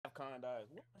kind eyes.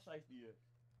 What shiesty is?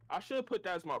 I should put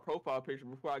that as my profile picture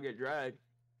before I get dragged.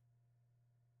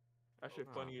 That shit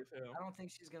funny as hell. I don't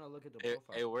think she's gonna look at the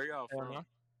profile. Hey, where y'all from?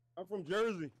 I'm from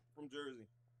Jersey. From Jersey.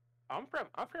 I'm from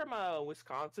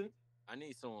Wisconsin. I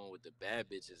need someone with the bad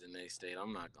bitches in their state.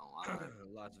 I'm not gonna lie.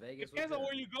 Las Vegas. Depends on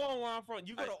where you going. Where I'm from.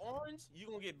 You go to Orange, you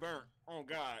gonna get burnt. Oh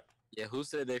God. Yeah, who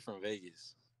said they from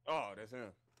Vegas? Oh, that's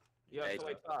him. Yeah, Hey, so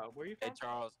wait, Todd, where you from? Hey,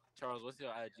 Charles, what's your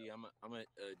IG? I'm a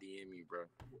DM you, bro.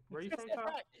 Where you from,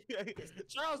 Todd?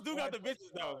 Charles do got the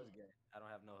bitches though. I don't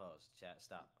have no host. Chat,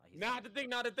 stop. Now the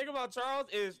thing about Charles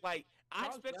is like I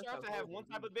expect Charles to have one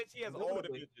type of bitch. He has all the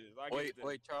bitches.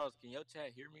 Wait, Charles, can your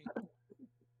chat hear me?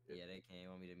 Yeah, they can. You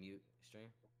want me to mute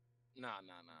stream? Nah.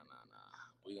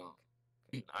 We gon'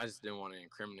 I just didn't want to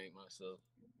incriminate myself.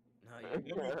 No,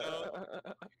 you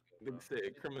They say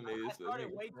incriminated. I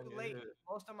started way too late.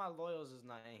 Most of my loyals is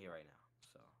not in here right now,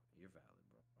 so you're valid,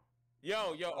 bro.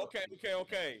 Yo,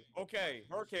 okay.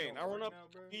 Hurricane, I run up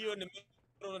to you in the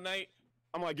middle of the night.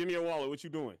 I'm like, give me your wallet. What you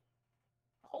doing?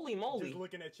 Holy moly! Just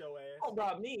looking at your ass. Oh,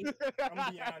 about me. I'm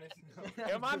gonna be honest.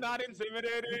 Am I not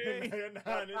intimidating? You're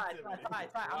not intimidating.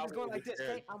 I'm just going like this.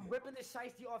 Okay? I'm ripping the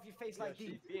shiesty off your face like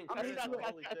these. I'm gonna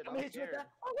hit you with that.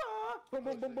 Boom,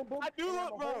 boom, boom, boom, boom. I do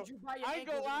look, bro. I ain't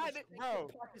gonna lie,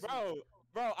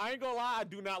 bro. I ain't gonna lie. I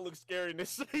do not look scary in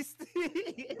this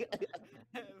shiesty.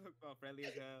 Look friendly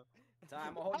as hell.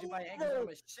 I'm gonna hold you by your ankles.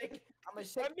 I'm gonna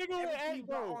shake. That nigga would ask,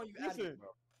 bro. Listen.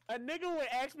 A nigga would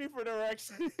ask me for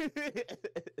directions. They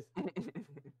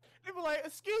be like,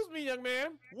 "Excuse me, young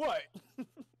man, what?"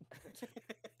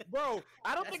 Bro,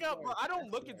 I don't think I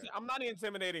don't look into. I'm not an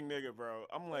intimidating nigga, bro.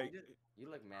 I'm like, you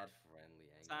look mad friendly.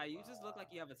 Ty, you just look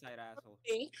like you have a tight asshole.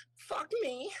 Fuck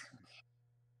me.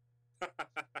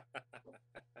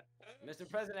 Mr.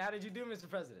 President, how did you do, Mr.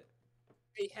 President?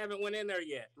 He haven't went in there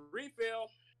yet. Refill.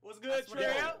 What's good,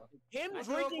 Trail? him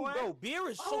drinking, bro. Beer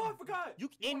is so. Oh, I forgot. You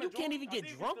can't even get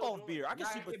drunk off beer. I can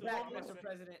see. Knock it back, Mr.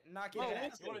 President. Knock it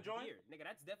back. You want to join? Nigga,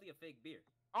 that's definitely a fake beer.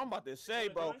 I'm about to say,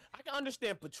 bro. I can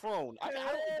understand Patron. I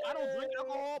don't drink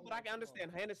alcohol, but I can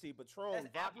understand Hennessy, Patron.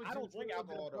 I don't drink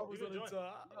alcohol though.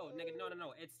 No, nigga,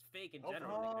 no. It's fake in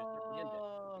general.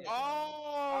 Nigga.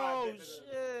 Oh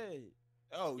shit.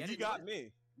 Oh, you got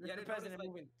me. Mr. President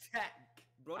moving tech.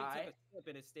 Brody took a sip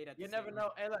and it stayed at the You never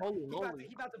know. Hey, look, Holy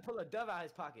he about to pull a dove out of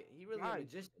his pocket. He really a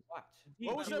magician. Watch.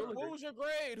 What was your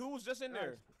grade? Who was just in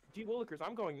there? G Willikers,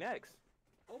 I'm going next.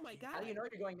 Oh my god. How do you know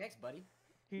you're going next, buddy?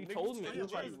 He told me. He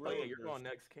was like, "Oh yeah, you're going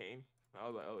next, Kane." I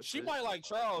was like, "Oh." She might like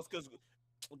Charles, cause,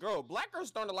 girl, black girls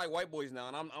starting to like white boys now,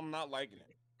 and I'm not liking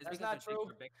it. That's not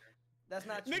true. That's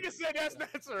not true. Nigga said that's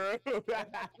not true.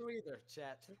 That's not true either,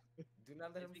 chat. Do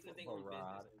not let him fool.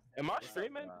 Am I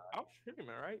streaming? I'm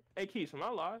streaming, right? Hey, Keith, am I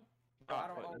live? I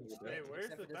don't own Hey,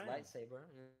 where's the thing? lightsaber?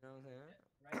 You know what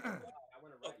I'm saying?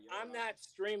 Look, I'm not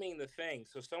streaming the thing,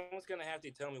 so someone's gonna have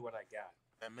to tell me what I got.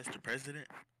 Mr. President?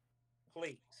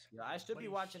 Please. Yeah, I should be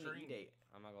watching the EDATE.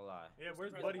 I'm not gonna lie. Yeah,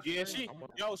 where's Buddy? Yeah, she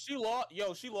lost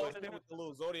it with the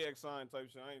little zodiac sign type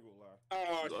shit. I ain't gonna lie.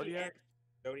 Oh,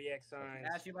 Zodiac signs.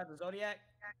 Ask you about the zodiac?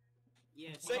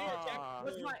 Yeah. Say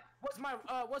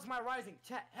What's my rising?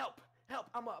 Chat, help!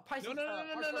 I'm a Pisces.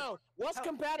 No. What's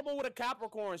compatible with a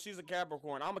Capricorn? She's a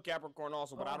Capricorn. I'm a Capricorn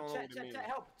also, but I don't know what it means.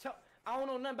 Help! I don't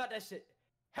know nothing about that shit.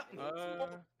 Help me.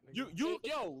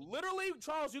 Yo, literally,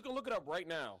 Charles, you can look it up right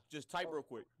now. Just type real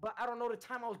quick. But I don't know the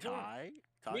time I was doing.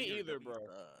 Me either, bro.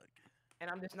 And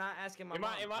I'm just not asking my Am I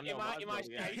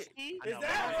shiesty? Is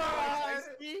that right?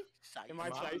 Am I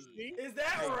shiesty? Is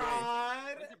that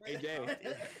right? Hey Jay.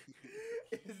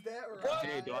 Is that right?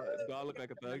 Jay, do I look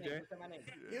like a thug, Jay?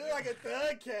 You look like a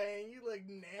thug, Kane. You look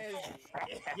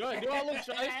nasty. Do I look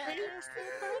shiesty?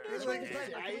 You look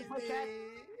shiesty.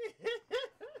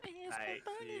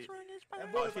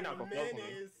 That boy's like a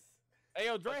menace. Hey,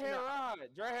 yo, Dreadhead ride.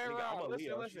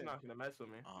 Listen. She's not gonna mess with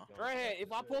me. Dreadhead,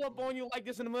 if I pull up on you like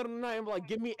this in the middle of the night, I'm like,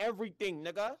 give me everything,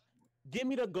 nigga. Give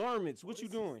me the garments. What you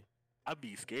doing? I'd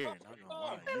be scared. Not gonna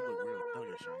lie. You look real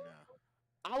thuggish right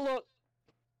now. I look.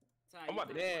 I'm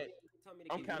about dead.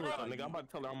 I'm kind of nigga. I'm about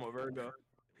to tell her I'm a Virgo.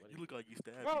 You look like you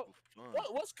stab Bro, people for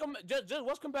fun.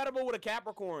 What's compatible with a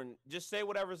Capricorn? Just say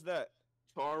whatever's that.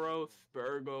 Taurus,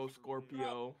 Virgo,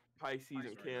 Scorpio, Pisces,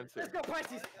 and Cancer. Let's go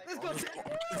Pisces. Let's go.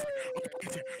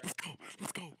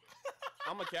 Let's go.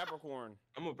 I'm a Capricorn.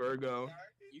 I'm a Virgo.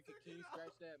 Can you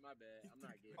scratch that? My bad. I'm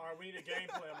not getting. All right, we need a game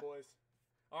plan, boys.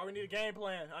 All right, we need a game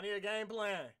plan. I need a game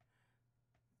plan.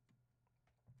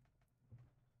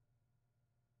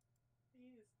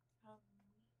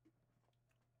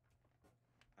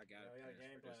 I got a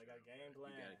game plan. I got a game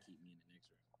plan. You gotta keep me in the next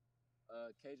round.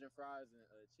 Cajun fries and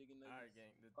chicken nuggets. All right,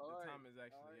 gang. The time is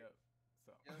actually up.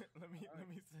 So let me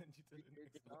send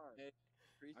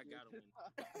Hey, I gotta win.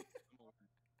 I'm gonna win.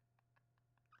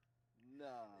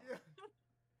 Nah.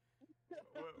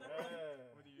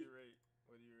 What do you rate?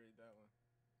 What do you rate that one?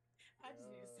 I just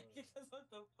need a second because what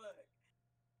the fuck?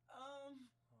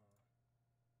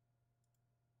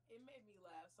 It made me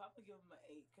laugh, so I'm gonna give him an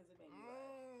 8 because it made me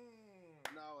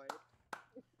laugh. No,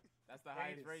 That's the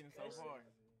highest rating so far.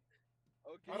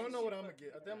 Okay. I don't know what I'm gonna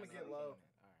get. I think I'm gonna get low.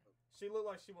 Alright. She looked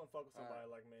like she wouldn't fuck with somebody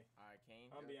like me. Alright, Kane.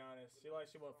 I'm be honest.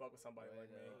 She wouldn't fuck with somebody like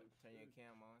me. Turn your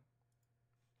cam on.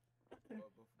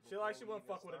 She wouldn't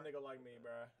fuck with a nigga like me,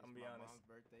 bro. I'm be honest. It's my mom's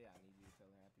birthday. I need you to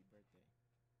tell her happy birthday.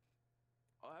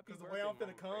 Oh, happy Because the birthday, way I'm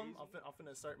finna Mama. come, I'm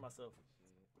finna assert myself.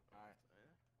 Alright.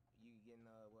 You getting,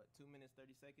 what, 2 minutes,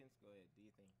 30 seconds? Go ahead, do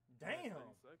your thing. Damn!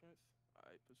 30 seconds?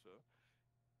 Alright, for sure.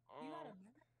 You got a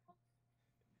mask on?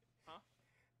 Huh?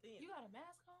 Damn. You got a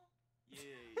mask on?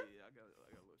 Yeah. I got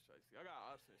a little shicey. I got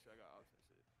options shit.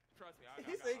 Trust me, I got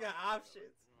He said he got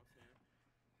options. You know what I'm saying?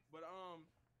 But,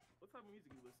 what type of music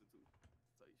you listen to?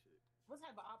 Tell you shit. What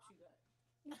type of ops you got?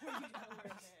 You gotta wear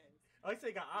a mask. Oh, he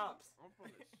said he got ops. I'm from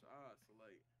the shot, so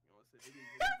like, you know what I'm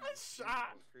saying?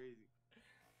 Shot. Crazy.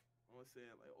 You know what I'm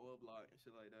saying? Like oil block and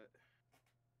shit like that.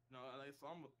 No, like so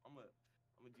I'm a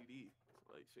GD. So,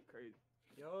 like shit crazy.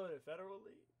 Yo, the federal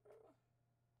league. Okay.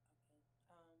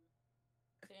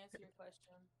 To answer your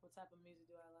question, what type of music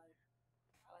do I like?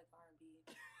 I like R&B.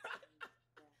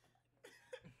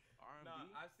 R&B? Nah,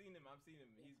 I've seen him.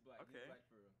 He's black. Okay. He's black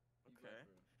for real. Okay.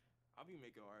 I'll be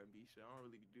making R&B shit. I don't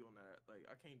really be doing that. Like,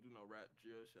 I can't do no rap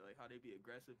drill shit. Like, how they be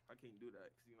aggressive, I can't do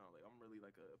that. Cause, you know, like, I'm really,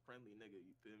 like, a friendly nigga,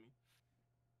 you feel me?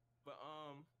 But,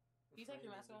 You take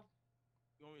your mask off?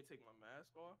 You want me to take my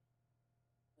mask off?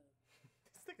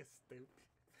 This nigga stupid.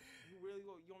 You really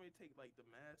you want me to take, like, the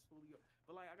mask fully off?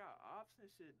 But, like, I got ops and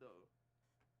shit, though.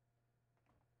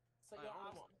 So, your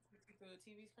ops through the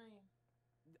TV screen?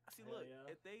 See, look,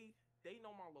 if they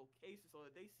know my location, so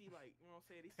if they see, like, you know what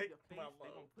I'm saying, they see the face, they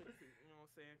gonna put it, you know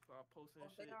what I'm saying, cause I post and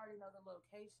shit. If they already know the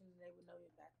location, they would know your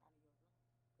background of your room,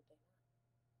 but they not.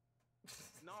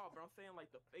 Nah, but I'm saying, like,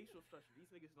 the facial structure,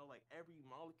 these niggas know, like, every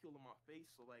molecule of my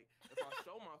face, so, like, if I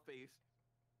show my face,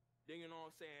 then, you know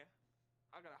what I'm saying,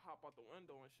 I gotta hop out the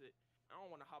window and shit. I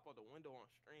don't wanna hop out the window on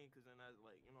stream, cause then that's,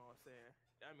 like, you know what I'm saying,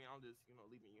 I mean, I'm just, you know,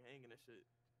 leaving you hanging and shit,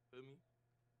 feel me?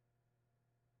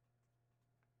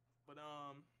 But,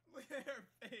 look at her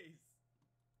face.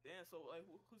 Damn, so, like,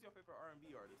 who's your favorite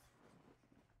R&B artist?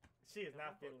 She is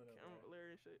not feeling it.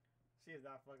 Larry and shit. She is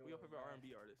not fucking Who your with favorite him,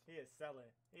 R&B artist? He is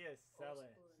selling. She is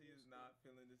not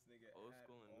feeling this nigga Old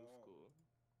school and new school.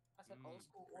 I said old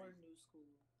school or new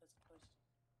school. That's the question.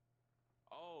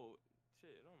 Oh,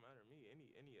 shit, it don't matter to me.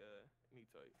 Any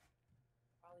type.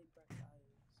 Probably Brent Fires.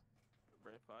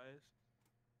 Brent Fires?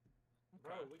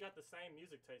 Bro, we got the same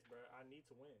music taste, bro. I need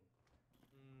to win.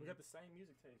 We got the same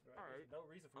music taste, bro. Alright. There's no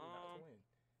reason for me not to win.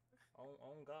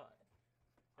 On God.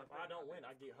 If I don't win,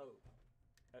 I get hoed.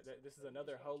 This is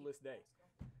another holeless day.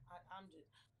 I'm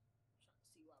just trying to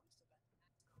see why we still got the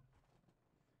mask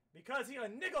on. Because he a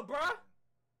nigga, bruh.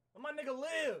 Let my nigga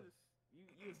live.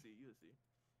 You'll see.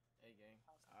 Hey, gang.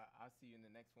 I'll see you in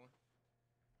the next one.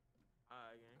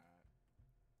 Alright, gang.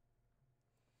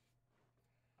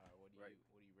 Alright, what do you rate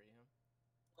him?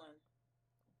 1.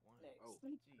 Next. Oh,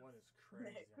 one is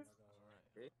crazy.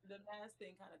 Next. The mask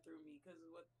thing kind of threw me because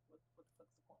what the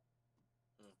fuck's the point?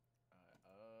 Who else?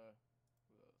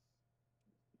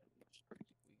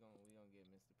 We gonna get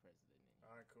Mr. President in here.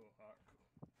 All right, cool.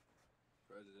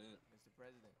 President. Mr.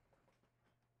 President.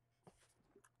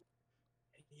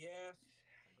 Yes.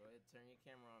 Go ahead, turn your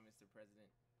camera on, Mr.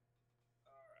 President.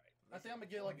 All right. I think I'm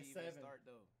gonna get like a 7.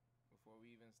 Before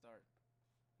we even start,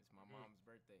 it's my mom's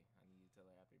birthday. I need you to tell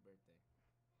her happy birthday.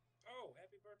 Oh,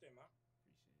 happy birthday, Mom.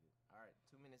 Appreciate it. All right,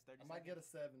 2 minutes, 30 I seconds. might get a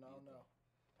 7. I don't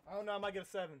know. I might get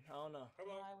a 7. I don't know.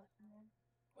 Hello. Hi,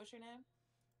 what's your name?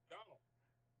 Donald.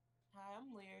 Hi,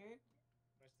 I'm Lyric.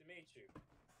 Nice to meet you.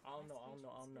 I don't know.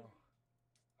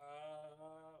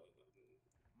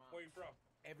 Where you from?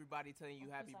 Everybody telling you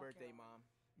happy South birthday, Carolina. Mom.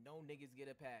 No niggas get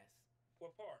a pass.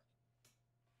 What part?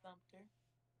 Sumter.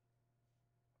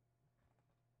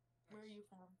 Where are you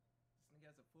from? This nigga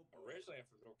has a football. Originally, I'm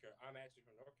from North Carolina. I'm actually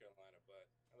from North Carolina, but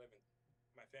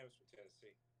my family's from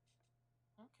Tennessee.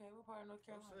 Okay, what part of North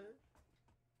Carolina?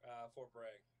 Fort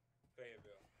Bragg,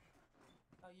 Fayetteville.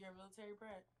 Oh, you're a military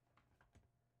brat.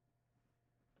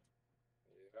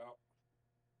 Yeah.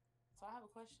 So I have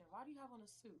a question. Why do you have on a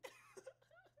suit?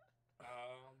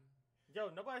 Yo,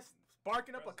 nobody's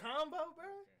sparking up a combo, bro.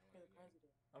 You're the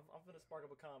president. I'm finna spark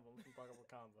up a combo.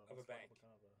 Of a bank.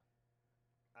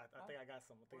 I think I got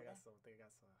some. F&M.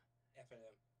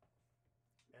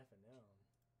 F&M.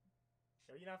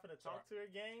 Yo, you not finna talk to her,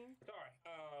 gang? Sorry.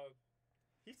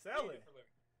 He's selling. For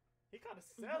living. He kind of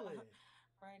selling.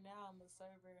 Right now, I'm a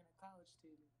server and a college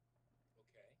student.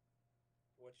 Okay.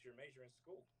 What's your major in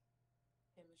school?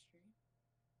 Chemistry.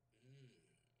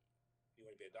 You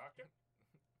want to be a doctor?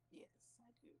 Yes, I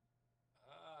do.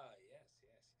 Ah, yes.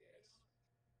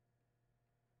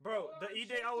 Bro, the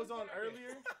E-Date I was on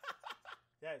earlier,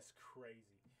 that's crazy.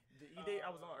 The E-Date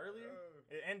I was on earlier,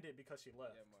 it ended because she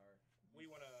left. Yeah, Mar. We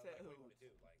want to do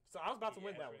like. So I was about to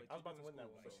win that one. I was about to win that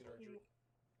one, but she left.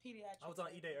 Pediatrics. I was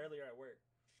on E-Date earlier at work.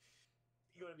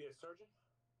 You want to be a surgeon?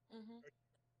 Mm-hmm.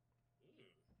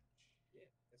 Yeah,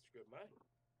 that's good money.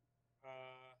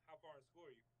 How far in school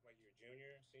are you? Like you're a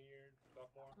junior, senior,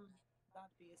 sophomore?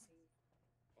 About to be a senior.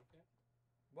 Okay.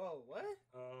 Whoa, what?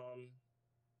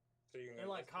 So you're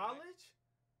in like college?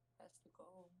 That's the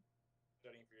goal.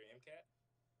 Studying for your MCAT?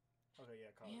 Okay,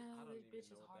 yeah, college. Yeah, I don't even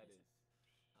bitch know is what hard that as- is.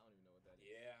 I don't even know what that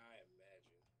is. Yeah, I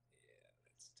imagine. Yeah,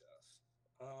 that's tough.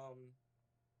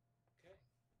 Okay.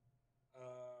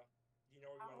 Do you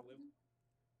know where you want to live?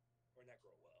 Or not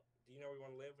grow up? Do you know where you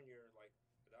want to live when you're like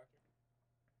a doctor?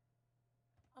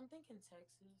 I'm thinking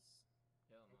Texas.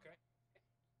 Hell no. Okay.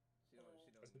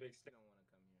 That's the big She don't want to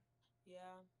come here.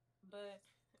 Yeah, but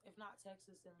if not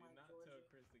Texas, then Do like not Georgia. tell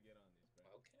Chris to get on this, bro.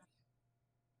 Okay.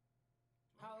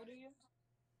 How old are you?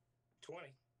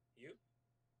 20. You?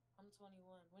 I'm 21.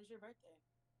 When's your birthday?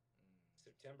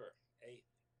 September 8th.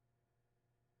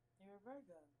 You're a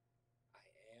Virgo. I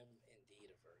am indeed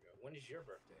a Virgo. When is your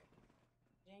birthday?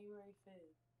 January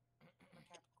 5th. I'm a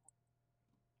Capricorn.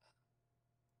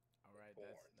 All right, Born.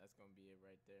 that's gonna be it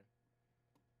right there.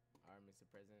 All right, Mr.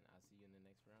 President, I'll see you in the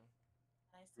next round.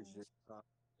 Nice to meet you.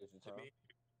 To me,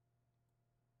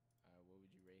 All right, what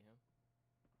would you rate him?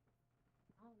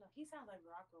 I don't know. He sounds like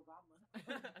Barack Obama.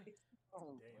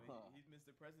 Well, he's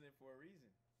Mr. President for a reason.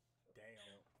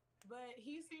 Damn. But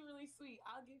he seemed really sweet.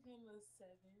 I'll give him a 7.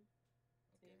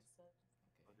 Okay. 6, 7.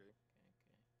 Okay.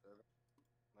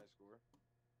 Nice score.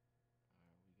 All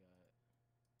right, we got.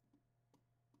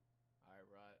 All right,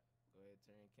 Rod, go ahead,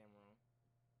 turn your camera on.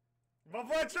 My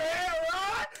boy Trey,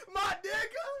 Rod!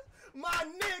 My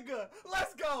nigga!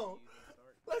 Let's go!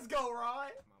 Let's go,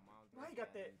 Rod! My mom's Why you birthday,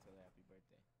 got that? I need to tell her happy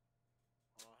birthday.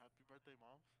 Oh, happy birthday,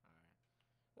 mom. All right.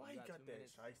 Why you got that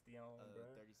shiesty on, bro?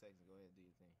 30 seconds. Go ahead, do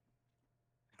your thing.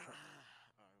 All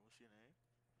right, what's your name?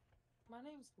 My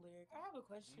name's Lyric. I have a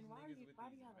question. These Why niggas do you with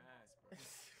have these a masks,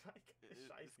 mask? bro. It's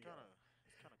Shiesty kind on.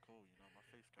 of cool, you know. My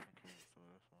face kind of cool, so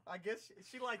that's why. I guess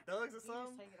she like thugs or Can you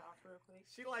just something. take it off real quick?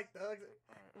 She like thugs.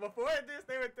 Alright. Before this,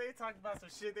 they talked about some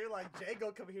shit. They were like, Jay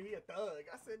go come here, he a thug.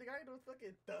 I said, nigga, I ain't no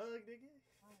fucking thug, nigga.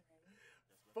 Alright.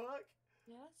 Fuck.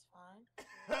 Yeah, that's fine.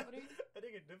 What are you? That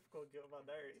nigga difficult get on my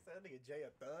nerves. He said that nigga Jay a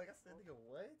thug. I said, nigga,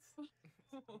 what?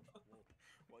 Whoa.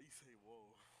 Why you say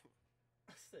whoa?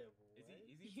 I said, what?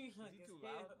 Is he You young too as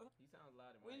loud? hell. He sounds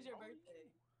loud in my When's ear. your birthday?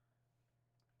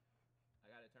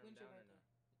 I gotta turn him When's your down or birthday?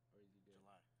 not? Or is he good?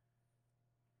 July.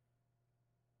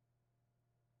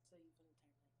 So you finna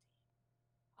turn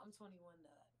 19. I'm 21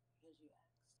 though, because you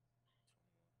asked.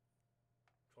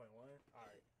 21?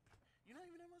 Alright. You're not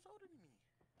even that much older than me.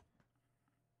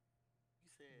 You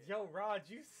said. Yo, Rod,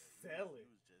 you selling.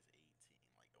 You was just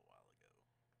 18 like a while ago.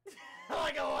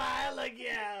 Like a while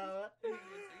ago.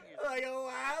 Like a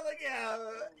while ago.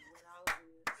 When I was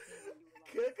a senior,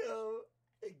 you were like, Cuckoo.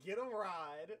 Get a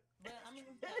ride. but I mean,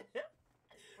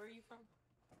 where are you from?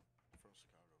 From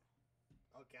Chicago.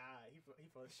 Oh, God. He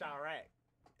from Chirac.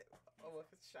 Oh, what's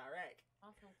Chirac?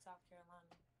 I'm from South Carolina.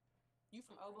 You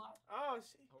from O Block? Oh,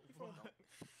 shit. O-Block.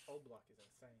 O-Block is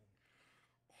insane.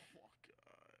 Oh my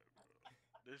god, bro.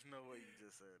 There's no way you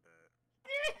just said that.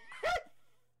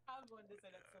 I was going to say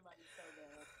that to somebody so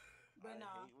bad. But I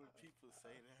nah. hate when people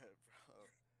say that, bro.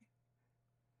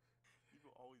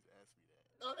 People always ask me that.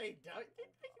 No, they don't.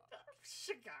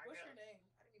 Chicago. What's your name?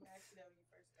 I didn't even ask you that when you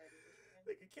first started. What's your name?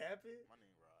 Nigga cap it. My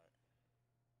name Rod.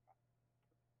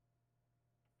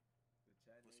 The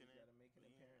chat What's niggas your name? gotta make an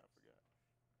Again? appearance. I forgot.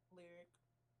 Lyric.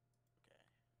 Okay.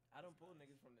 I don't pull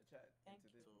niggas from the chat Thank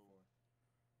into this you. before.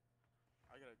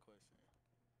 I got a question.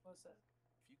 What's up?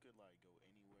 If you could like go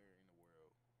anywhere in the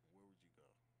world, where would you go?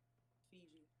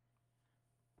 Fiji.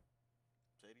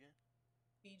 Say it again.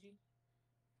 Fiji.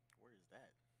 Where is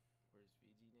that? Where's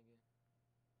Fiji, nigga?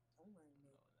 Somewhere in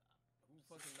No, there. nah. Who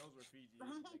fucking knows where Fiji is,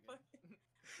 I'm nigga? fucking-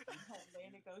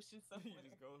 Atlantic Ocean You somewhere.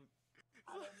 just go.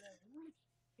 I don't know.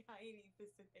 I ain't even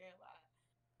sit there and lie.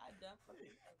 I don't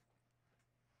fucking know.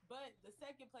 But the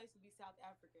second place would be South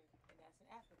Africa, and that's in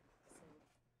Africa. So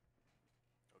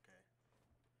Okay.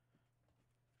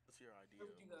 What's your idea Where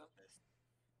would you of go? best?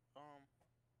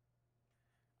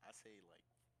 I say like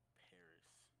Paris.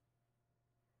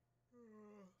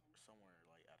 somewhere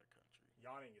like out of country.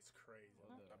 Yawning is crazy.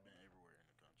 I've been everywhere in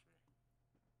the country.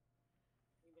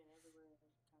 You've been everywhere in the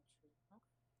country. Okay.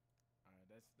 All right,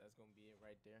 that's gonna be it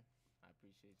right there. I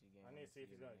appreciate you, gang. I need to see if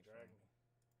he's gonna drag me.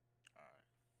 All right.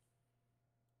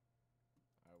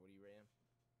 All right, what do you rate him?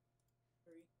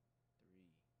 3.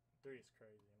 3 is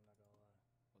crazy. I'm not gonna lie.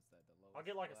 What's that? The lowest? I'll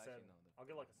get like a Well, 7. actually, no, I'll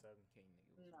get like a 7. King nigga.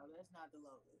 No, that's not the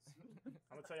lowest.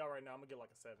 I'm gonna tell y'all right now. I'm gonna get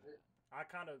like a 7. I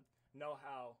kind of know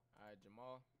how. All right,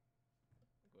 Jamal.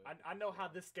 I know how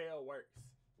this scale works.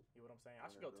 You know what I'm saying? I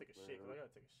should go take a shit. 'Cause I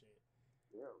gotta take a shit.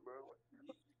 Yeah, bro.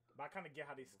 But I kind of get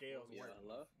how these scales Yeah, work.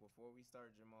 hello? Before we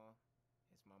start, Jamal,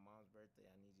 it's my mom's birthday.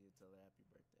 I need you to tell her happy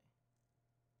birthday.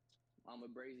 Mama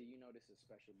Brazy, you know this is a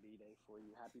special B-day for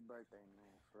you. Happy birthday,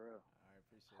 man. For real. I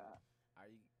appreciate it. Are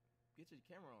you get your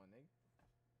camera on, nigga?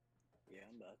 Yeah,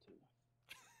 I'm about to.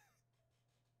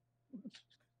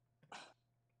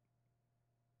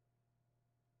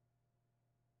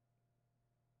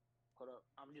 Hold up.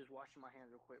 I'm just washing my hands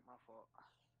real quick. My fault.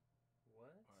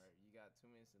 What? All right, you got 2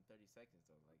 minutes and 30 seconds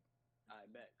though. Like, I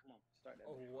bet. Come on, start that.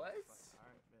 Oh, bitch. what? all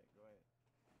right, bet. Go ahead.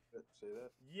 Say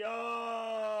that.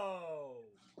 Yo!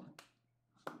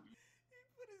 He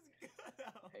put his gun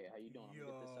out. Hey, how you doing? I'm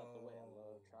gonna get this out the way. I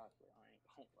love chocolate. I ain't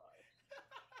gonna lie.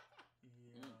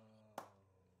 Yo.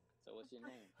 So what's your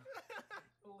name?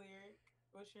 Lyric.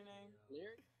 What's your name?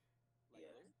 Lyric? Like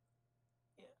Yeah. Lyric?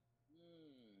 Yeah.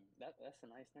 That's a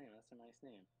nice name. That's a nice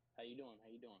name. How you doing? How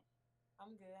you doing?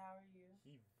 I'm good. How are you?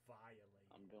 He violated.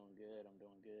 I'm doing good. I'm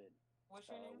doing good. What's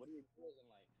your name? What are your goals in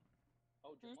life?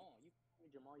 Oh, Jamal. You call me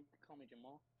Jamal. You can call me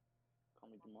Jamal. Call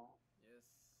me Jamal. Yes.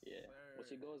 Yeah. Sir.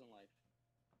 What's your goals in life?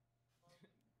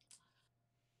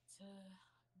 To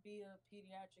be a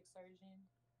pediatric surgeon.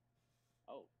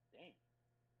 Oh, damn.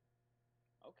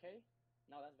 Okay.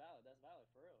 No, that's valid. That's valid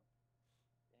for real.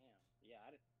 Damn. Yeah,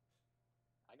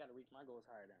 I got to reach my goals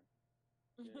higher then.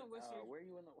 What's your... Where are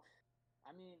you in the?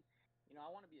 I mean, you know, I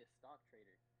want to be a stock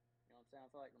trader. You know what I'm saying? I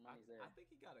feel like the money's there. I think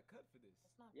he got a cut for this.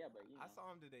 Yeah, but you know, I saw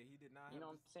him today. He did not. You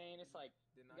know have what I'm saying? It's like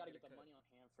did you not got to get get a the cut. money on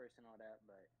hand first and all that.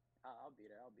 But I'll be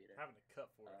there. I'll be there. Having a cut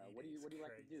for it. What do you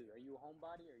like to do? Are you a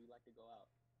homebody or you like to go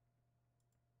out?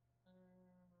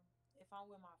 If I'm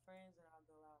with my friends, then I'll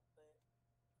go out. But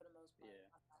for the most part,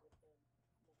 Yeah. I'm not with them.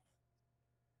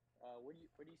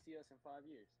 Where do you see us in 5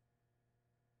 years?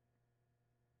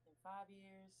 In 5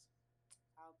 years,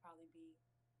 I'll probably be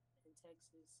in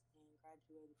Texas and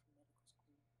graduated from medical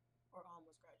school, or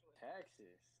almost graduated.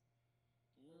 Texas.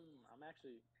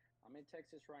 I'm in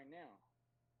Texas right now.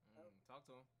 Talk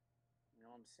to him. You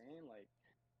know what I'm saying? Like,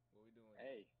 what we doing?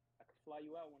 Hey, I could fly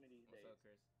you out one of these days. What's up,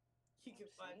 Chris? You can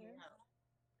fly me out.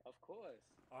 Of course.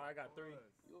 All right, I got 3.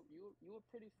 You a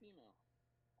pretty female.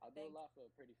 I'll do a lot for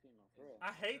a pretty female, for real.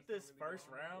 I hate this first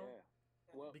round. Yeah.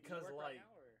 Well, because you work like right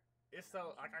now, or? it's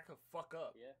so like I could fuck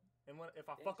up. Yeah. And if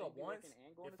I Dang, fuck so up you be once, working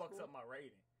and going it to fucks school? up my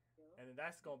rating. And then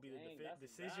that's gonna be the Dang, that's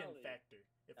decision valid. factor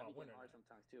if That I be win getting or hard not.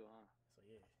 sometimes too, huh? So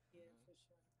yeah. Yeah, for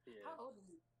sure. Yeah. How old are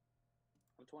you?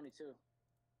 I'm 22.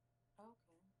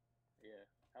 Okay. Yeah.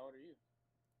 How old are you?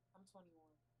 I'm 21.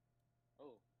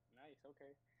 Oh, nice.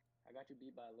 Okay. I got you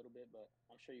beat by a little bit, but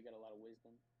I'm sure you got a lot of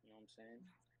wisdom. You know what I'm saying?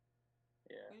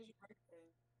 Yeah. When's your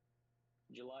birthday?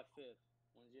 July 5th.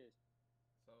 When's yours?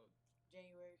 So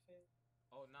January 5th.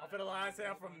 Oh, no. I'm finna lie and say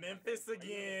I'm from Memphis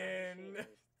again.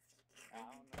 I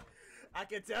don't know. I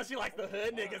can tell she likes the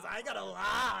hood niggas. I ain't gonna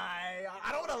lie.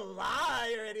 I don't wanna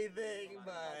lie or anything,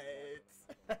 but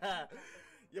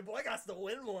your boy got to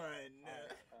win one.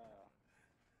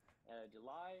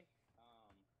 July.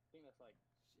 I think that's like.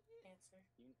 Answer.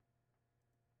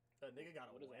 The nigga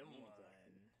gotta What does that win mean one.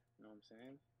 exactly? You know what I'm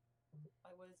saying?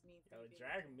 Like, what does it mean? Yo, for you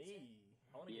drag being me.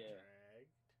 I wanna get Yeah.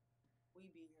 dragged.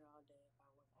 We be here all day if I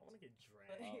want. I wanna get But-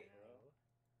 dragged, bro.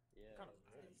 Yeah. Kinda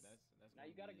That's Now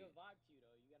you got a gonna good vibe to you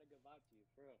though. You got a good vibe to you,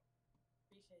 for real.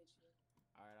 Appreciate you.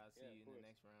 All right, I'll see Yeah, you of in the course.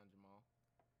 next round, Jamal.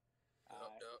 Alright.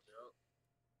 All right,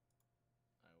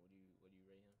 what do you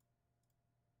rate him?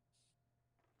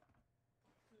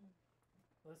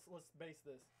 Let's base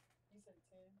this. You said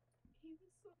 10. He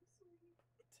was so sweet.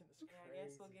 10 is Yeah, I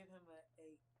guess we'll crazy. give him an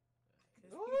 8.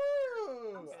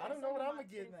 Ooh, I don't know what I'm gonna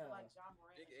get now. Like John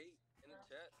Moran. Big 8 in the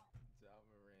chat. Ja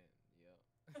Morant, yep.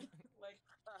 Like,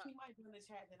 he might do in the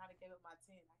chat, then I'd have gave up my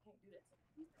 10. I can't do that to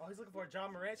him. Oh, he's looking for a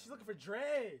John Morant. She's looking for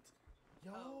dreads.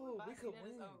 Yo, if I we see could that,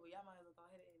 it's win. over. Y'all might as well go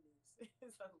ahead and end this.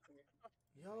 It's over.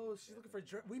 Yo, she's looking for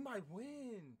dread. We might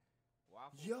win.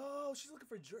 Waffle. Yo, she's looking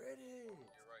for dreaded.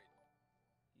 You're right.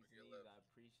 He's needs. I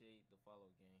appreciate the follow,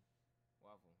 gang.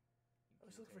 Waffle. Oh,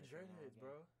 she's looking for dreadheads,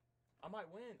 bro. I might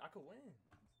win. I could win.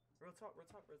 Real talk, real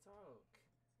talk, real talk.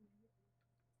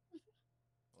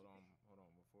 Hold on.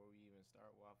 Before we even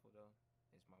start, Waffle, though.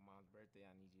 It's my mom's birthday.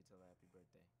 I need you to tell her happy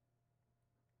birthday.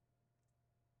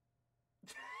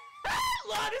 I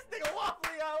love this nigga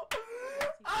Waffleo.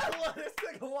 I love this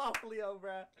nigga Waffleo,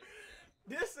 bruh.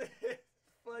 This is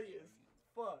funny as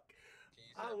fuck.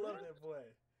 I love that boy.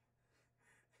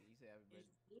 Can you say happy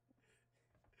birthday?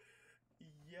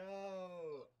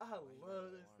 Yo, I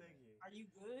love this nigga. Are you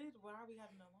good? Why are we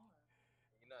having an alarm?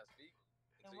 You not speaking.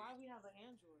 And why we have an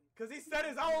Android? Cause he set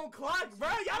his own clock, bro.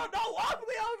 Y'all don't know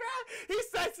Waffleo, bro. He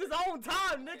sets his own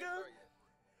time, nigga.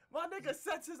 My nigga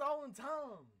sets his own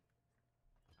time.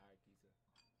 Alright, Keisha.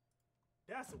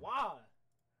 That's why.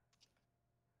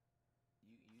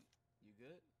 You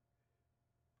good?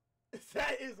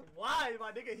 That is why,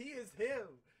 my nigga. He is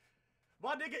him.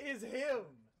 My nigga is him.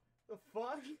 The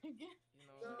fuck? You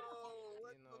know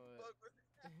what? You know what?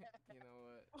 You know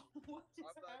what? What just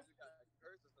I thought happened? you got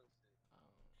cursed or some shit.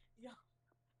 Yo,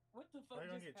 what the fuck?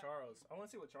 I'm gonna just get happened? Charles. I want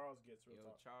to see what Charles gets. Real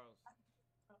Yo, talk. Charles.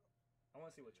 I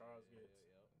want to see what Charles gets.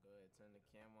 Go ahead, turn the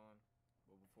cam on.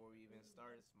 But before we even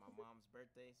start, it's my mom's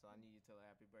birthday, so I need you to tell her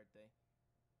happy birthday.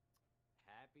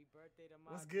 Happy birthday to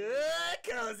my What's good,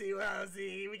 Cozy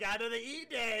Wosy? We got another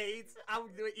E-Dates. I'm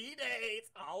doing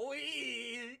E-Dates all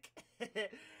week.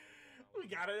 We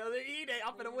got another E-Date.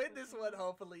 I'm finna win this one,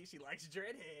 hopefully. She likes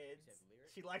dreadheads.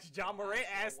 She likes John Morant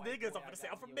ass niggas. I'm finna say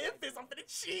I'm from Memphis. I'm finna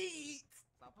cheat.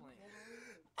 Stop playing.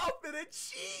 I'm finna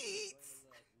cheat.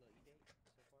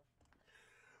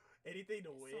 Anything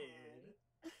to win.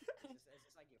 Is this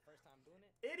like your first time doing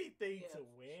it? Anything Yeah, to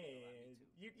for win.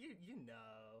 You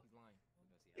know. He's lying.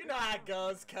 You know how it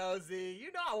goes, Cozy.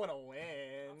 You know I wanna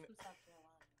win. I'm from South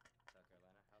Carolina. South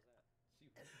Carolina, how's that?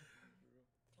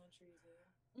 Countries, yeah.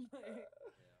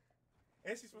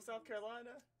 And she's from South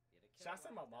Carolina? Yeah, the Should I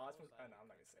say my Carolinas, mom's from? that Oh, no, was I'm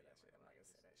not like- gonna say that shit. I'm not gonna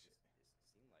say that shit. It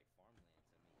seemed like farmland to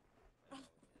me. That's all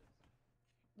it is.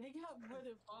 They got more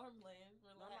than farmland.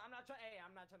 No, I'm not trying. Hey,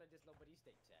 I'm not trying to diss nobody's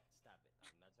state, chat. Stop it.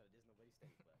 I'm not trying to diss nobody's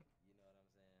state, but you know what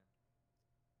I'm saying.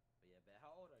 But yeah, but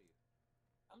how old are you?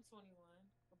 I'm 21.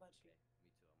 What about you? Okay, me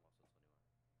too. I'm also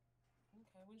 21.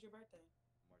 Okay, when's your birthday?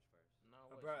 March 1st. No,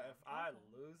 Bro, if I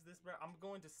lose this, bro, I'm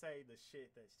going to say the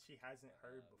shit that she hasn't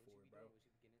heard before, bro. What you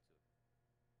be getting into?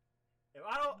 If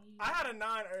I don't, I had a 9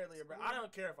 earlier, bro. I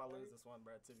don't care if I lose this one,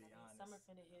 bro. To be Summer honest,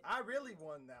 finna hit. I really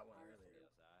won that one earlier.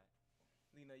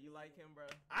 Lena, you like him, bro?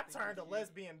 I turned a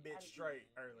lesbian bitch straight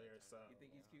earlier, so. You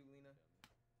think he's cute, Lena?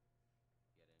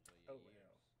 Oh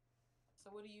yeah.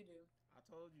 So what do you do? I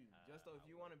told you. Just so if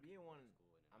you want to be in one,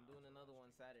 I'm doing another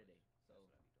one Saturday. So,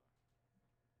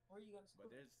 Where are you going to school?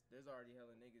 but there's already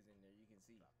hella niggas in there. You can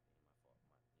see.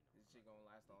 This shit gonna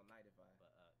last all night if I.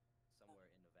 But somewhere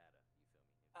in Nevada, you feel me?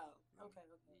 Oh, okay. Yeah, I ain't gonna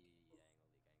leak. I ain't gonna leak.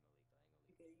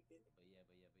 You good, you good. But yeah.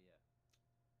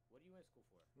 What are you in school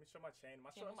for? Let me show my chain.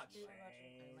 Show my Chemistry.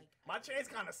 chain. My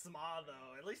chain's kind of small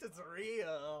though. At least it's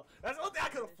real. That's the only thing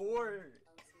I could afford.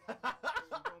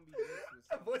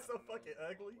 That boy's so fucking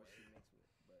ugly.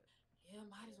 Yeah,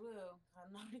 might as well. I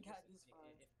already got this far.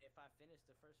 If I finish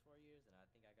the first 4 years and I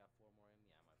think I got 4 more in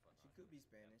me, I might fuck. She could be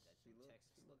Spanish. She look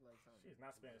like something. She's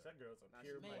not Spanish. That girl's a Nah,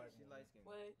 pure she black she woman. light skinned.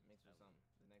 What? Mixed with something.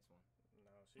 The next one.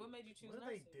 No, she. What made you choose What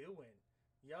are they nursing? doing?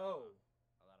 Yo.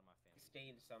 A lot of my family.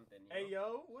 Stain something. Hey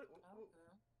yo,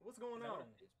 what's going on?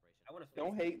 I want to.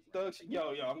 Don't hate thug.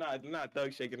 Yo, I'm not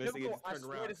thug shaking. This nigga just I turned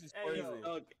swear around. this is Hey, crazy.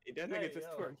 yo. That nigga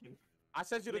just twerking. I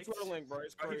sent you the Mix. Twitter link, bro.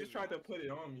 It's Bro, crazy. he just tried to put it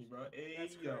on me, bro. Hey,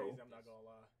 That's yo. crazy. I'm not gonna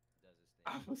lie.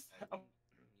 I was.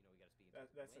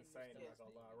 That's insane. I'm not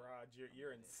gonna lie, Rod.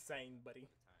 You're insane, buddy.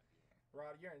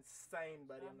 Rod, you're insane,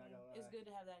 buddy. I'm not gonna lie. It's good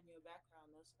to have that in your background,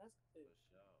 though. So that's good.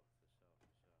 For sure.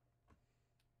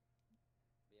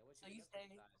 But yeah, what So you you be up to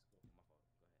stay- besides school? My fault.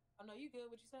 Go ahead. Oh no, you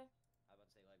good? What you say? I was about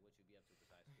to say like what you be up to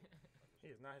besides school. Like, what He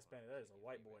you is be not doing, Hispanic. like, That is a what's your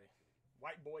white favorite boy. activity?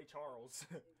 White boy Charles.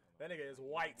 That nigga is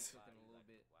white. Cooking a little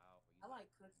bit. Wow. I like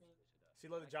cooking. She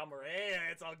loves the John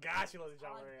Morant. Oh God, she loves the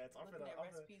John I like Morant. looking at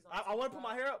recipes on I want to put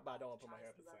my TikTok. hair up, but I don't want to put my hair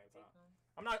up at the same time.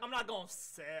 I'm not gonna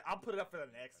say. I'll put it up for the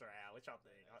next round. What y'all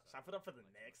think? Should I put it up for the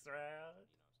next round?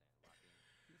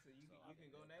 So you can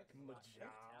go next. My I'm job.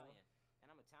 Italian, and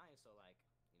I'm Italian, so like,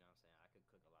 you know what I'm saying, I could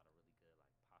cook a lot of really good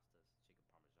like pastas, chicken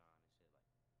parmesan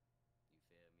and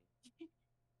shit. Like, you feel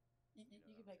me?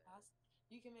 You can make pasta.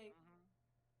 You can make.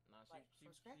 Nah, Like, she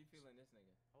from scratch? feeling this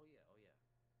nigga. Oh yeah. She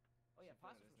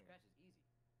Pasta feeling from this scratch is easy.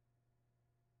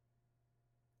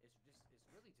 It's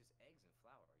really just eggs and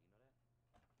flour. You know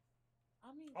that? I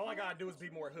mean, All I gotta do is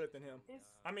be more hood than him.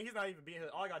 I mean, he's not even being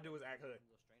hood. All I gotta do is act hood.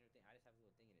 Little strainer thing. I just have a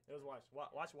little thing in it. Just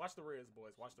watch the Riz,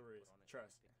 boys. Watch the Riz.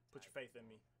 Trust. Put your faith in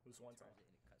me. This one time. And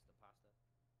it cuts the pasta, and then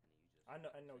you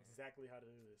just. I know exactly how to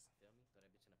do this. Feel me? Throw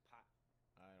that bitch in a pot.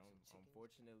 Alright,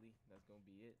 unfortunately, that's gonna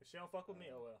be it. If she don't fuck with me,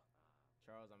 oh well.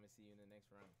 Charles, I'm gonna see you in the next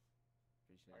round.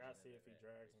 Appreciate I gotta see if he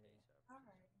drags me.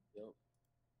 Alright. Yep.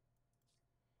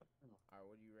 Alright,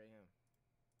 what do you rate him?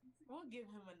 We'll give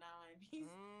him a 9. He's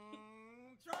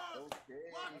Charles! Okay.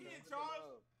 Lock in,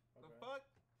 Charles! The Okay. fuck?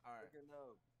 Alright. Fucking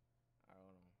up.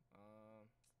 Alright, hold on.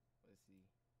 Let's see.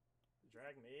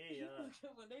 Drag me.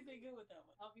 when they did good with that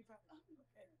one. I'll be proud. I'll be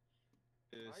okay.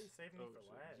 Why are you saving me for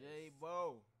last?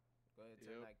 J-Bo. Go ahead,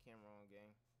 turn Yep. that camera on,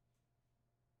 gang.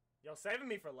 Yo, saving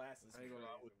me for last is I ain't gonna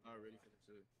lie, I crazy. was not ready for the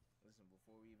shit. Listen,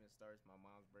 before we even start, it's my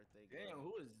mom's birthday. Damn, girl.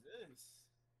 who is this?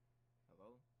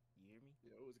 Hello? You hear me?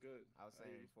 Yeah, it was good. I was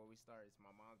saying before we start, it's my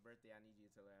mom's birthday. I need you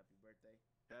to tell her happy birthday.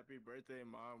 Happy birthday,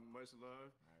 Mom. Much love.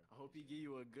 Alright, I hope he give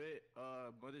you a good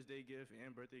Mother's Day gift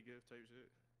and birthday gift type shit.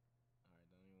 Alright,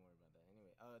 don't even worry about that.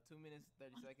 Anyway, 2 minutes,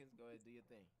 30 seconds. Go ahead, do your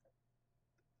thing.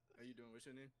 How you doing? What's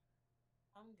your name?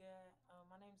 I'm good.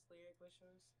 My name's Lyric. What's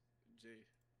yours? Jay.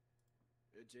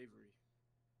 Javery.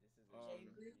 This is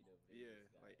Javery? Yeah,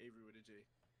 like Avery with a J.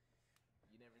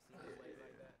 You never seen a place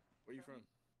like that? Where you from?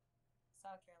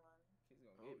 South Carolina. Kids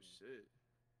gonna Oh get me. shit.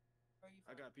 Where you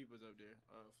I from? got peoples up there.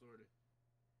 Florida.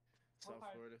 What South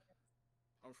part? Florida.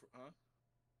 I'm from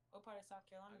What part of South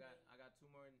Carolina? I got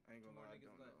two more. I ain't gonna lie, I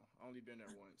don't know. I only been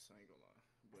there once. I ain't gonna lie,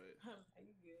 but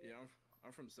You good? yeah,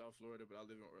 I'm from South Florida, but I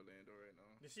live in Orlando right now.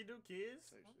 Did she do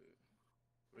kids? Type shit.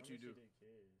 I What knew you do? She did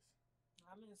kids.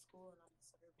 I'm in school and I'm in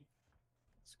serving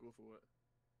School for what?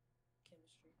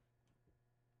 chemistry.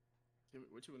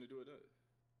 What you want to do with that?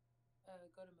 Go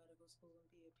to medical school and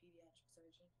be a pediatric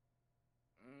surgeon.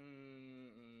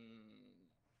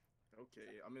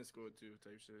 Okay, I'm in school too.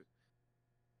 Type shit.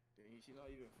 Dang, she not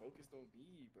even focused on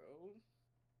me, bro.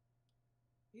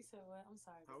 You said what? I'm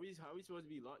sorry. How we supposed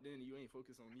to be locked in and you ain't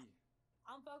focused on me?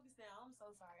 I'm focused now. I'm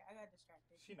so sorry. I got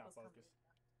distracted. She not People's coming focused.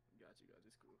 Got you.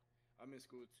 It's cool. I'm in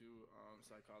school too.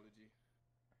 Psychology.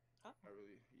 Oh. I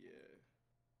really,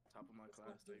 top of my What's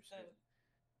class what you type shit.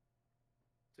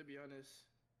 To be honest,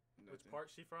 Which nothing. part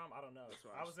she from? I don't know. That's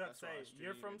why I was about to that's why I say,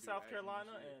 you're straight from even do South acting and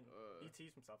Carolina shit. and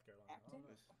ET's from South Carolina. I don't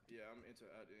know. Yeah, I'm into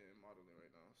acting and modeling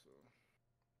right now, so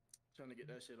trying to get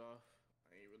that shit off.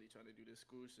 I ain't really trying to do this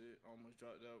school shit. Almost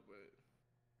dropped out, but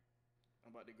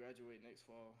I'm about to graduate next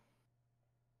fall.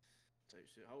 Type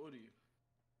shit. How old are you?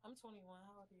 I'm 21.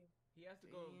 How old are you? He has to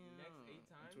go next 8 I'm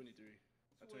times. 23.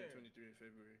 I turned 23 in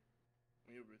February.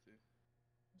 When your birthday?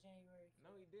 January.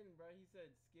 No, he didn't, bro. He said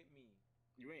skip me.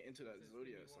 You ain't into that He said, "Skip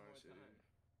me zodiac one sign more shit. time."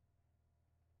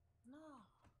 No.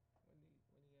 When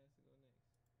he has to go next?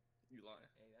 You lying?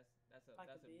 Hey, that's a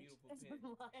Like that's a bitch. beautiful That's pin.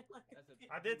 lying like That's a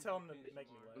I did tell him to beautiful make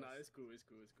me pin, laugh. Nah, it's cool.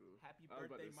 Happy I was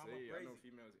about birthday, to Mama say, I know Crazy.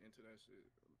 females into that shit.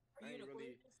 Are I you an ain't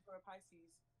really. Aquarius or a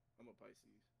Pisces? I'm a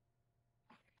Pisces.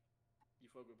 You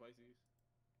fuck with Pisces?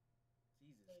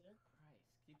 Jesus Later. Christ,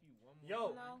 skip you one more.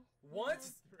 Yo, time.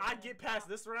 once I get past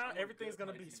this round, I'm a everything's good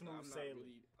gonna be Pisces, smooth I'm not sailing.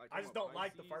 really- like, I I'm just a don't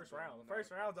like the Pisces, first but round. I'm The first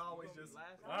not a round's Pisces. always You gonna just be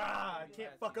last I round.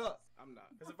 can't fuck up. I'm not.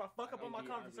 Because if I fuck up on my I really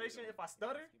conversation, don't. if I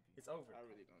stutter, it's over. I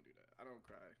really don't do that. I don't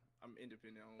cry. I'm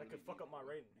independent. I don't That could really fuck need up my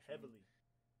nobody. rating heavily.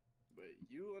 But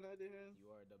you, on the other hand, You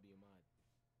are a W mod.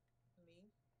 Me?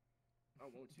 I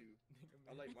want you.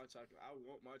 I like my chocolate. I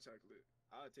want my chocolate.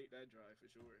 I'll take that drive for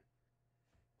sure.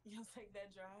 You'll take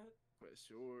that drive? For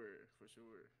sure. For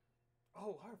sure.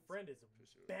 Oh, her friend is For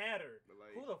sure. battered. But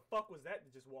like, Who the fuck was that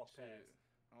just walked shit, past?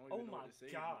 I don't Oh even know my what to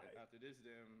say God. after this.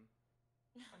 Damn.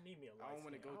 I need me a light I don't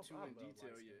want to skin. go too I in love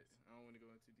detail light yet. skins. I don't want to go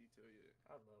into detail yet.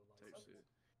 I love light Type skins.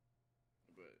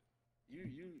 shit. But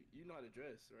you know how to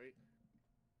dress, right?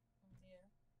 Yeah.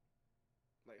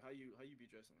 Like how you be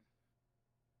dressing?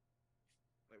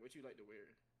 Like what you like to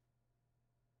wear?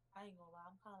 I ain't gonna lie.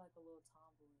 I'm kind of like a little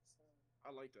tomboy, so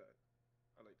I like that.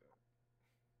 I like that.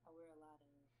 I wear a lot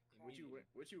of What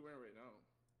you wearing right now?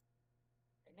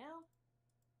 right now.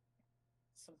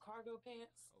 Some cargo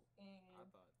pants I and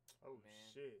thought. Oh Man.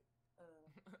 shit.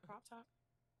 crop top.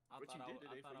 What you did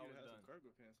today for I you was to have done. some cargo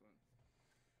pants on?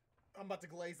 I'm about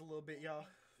to glaze a little bit, y'all.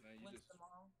 Nah, you Went just to the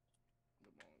mall.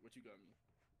 the mall. What you got me?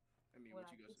 I mean, What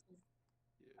what I you got? used to-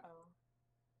 Yeah. Oh.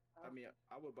 I mean,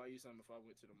 I would buy you something if I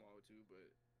went to the mall too, but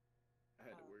I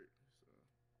had to Oh. work, so.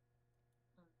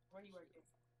 Where you working?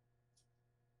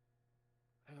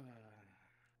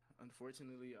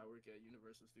 Unfortunately, I work at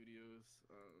Universal Studios.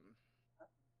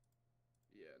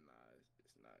 Yeah, nah,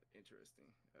 it's not interesting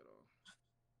at all.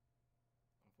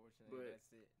 Unfortunately, But-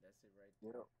 that's it right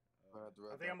there. Yep.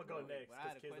 I think I'm gonna go next But I because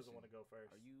had a Kids doesn't question. want to go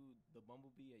first. Are you the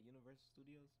Bumblebee at Universal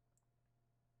Studios?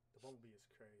 The Bumblebee is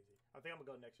crazy. I think I'm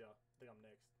gonna go next, y'all. I think I'm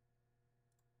next.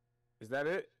 Is that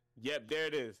it? Yep, there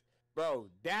it is, bro.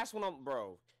 That's when I'm,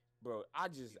 bro.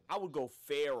 I would go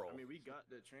feral. I mean, we got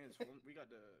the transform. We got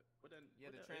the Yeah, what the that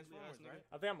ugly ass Transformers, right?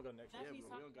 nigga? I think I'm gonna go next. Yeah, That's but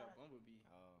what we he's don't got talking about. Bumblebee.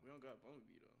 Oh. We don't got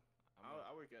Bumblebee though. I'm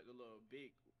I work at the little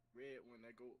big red one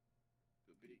that go,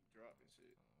 the big drop and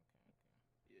shit. Okay.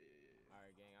 Yeah. All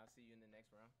right, gang. I'll see you in the next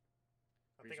round.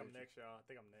 I think I'm Appreciate next, y'all. I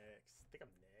think I'm next. All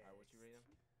right, what you rate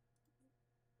him?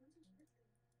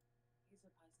 He's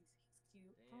a Pisces. He's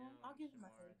cute. Damn, I'll give him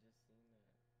an Shamar, I 8. just seen that.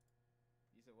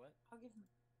 You said what? I'll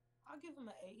give him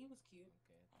an 8. He was cute.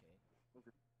 Okay.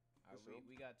 Okay. All right,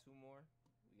 we got 2 more.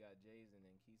 We got Jays and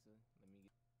then Kisa. Let me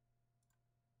get.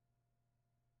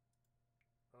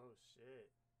 Oh shit.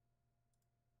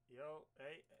 Yo,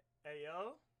 hey,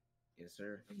 yo. Yes,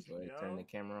 sir. Go ahead, turn the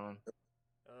camera on.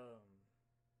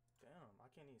 Damn, I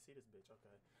can't even see this bitch.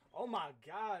 Okay. Oh my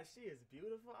God, she is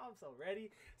beautiful. I'm so ready.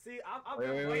 See, I've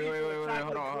been waiting for a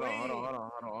chocolate queen. Hold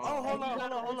on. Oh, hold on.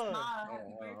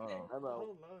 Hold on.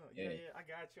 Yeah. Yeah, I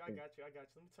got you.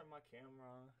 Let me turn my camera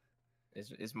on.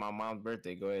 It's my mom's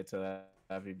birthday. Go ahead, tell her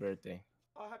happy birthday.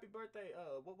 Oh, happy birthday.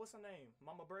 What's her name?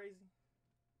 Mama Brazy?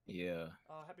 Yeah.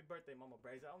 Oh, happy birthday, Mama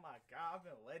Brazy. Oh my God, I've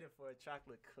been waiting for a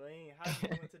chocolate queen. How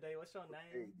you doing today? What's your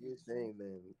name? Good thing,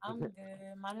 man. I'm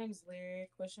good. My name's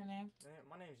Lyric. What's your name?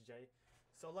 My name's Jay.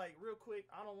 So, like, real quick,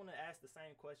 I don't want to ask the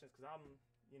same questions because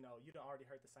you done already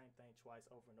heard the same thing twice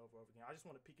over and over again. I just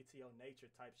want to peek into your nature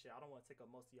type shit. I don't want to take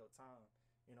up most of your time.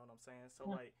 You know what I'm saying? So,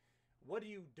 like, what do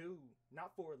you do?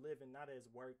 Not for a living, not as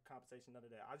work, compensation, none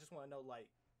of that. I just want to know, like,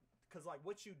 because, like,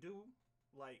 what you do,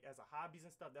 like, as a hobbies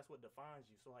and stuff, that's what defines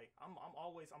you. So, like, I'm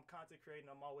content creating.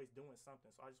 I'm always doing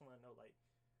something. So, I just want to know, like,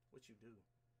 what you do.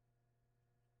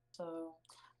 So,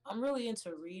 I'm really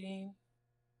into reading.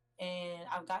 And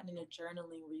I've gotten into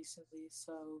journaling recently,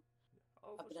 so.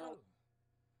 Oh, for sure.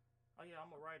 Oh, yeah,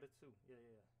 I'm a writer, too.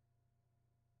 Yeah.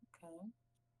 Okay.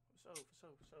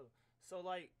 For sure. So,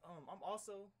 like, I'm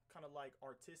also kind of, like,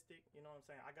 artistic, you know what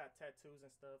I'm saying? I got tattoos and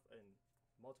stuff in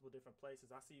multiple different places.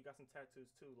 I see you got some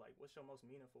tattoos, too. Like, what's your most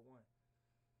meaningful one?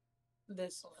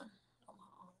 This one.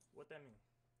 What that mean?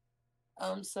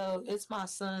 So, it's my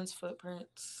son's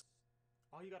footprints.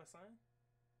 Oh, you got a son?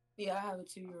 Yeah, I have a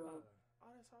 2-year-old.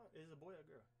 Oh, that's hard. Is it a boy or a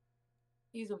girl?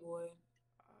 He's a boy.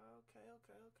 Okay. I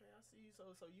see you.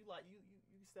 So you like you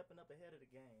stepping up ahead of the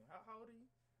game. How old are you?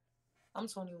 I'm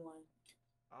 21.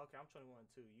 Okay, I'm 21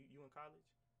 too. You in college?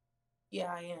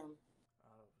 Yeah, I am.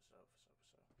 Oh, for sure.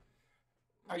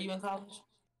 Are you in college?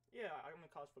 Yeah, I'm in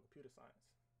college for computer science.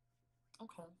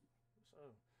 Okay.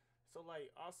 So like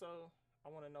also I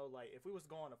want to know, like, if we was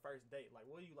going on a first date, like,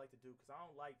 what do you like to do? Because I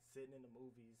don't like sitting in the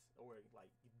movies or,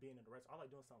 like, being in the restaurant. I like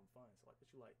doing something fun. So, like,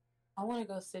 what you like? I want to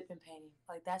go sipping painting.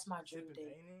 Like, that's my dream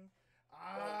date. Painting?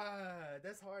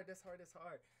 That's hard.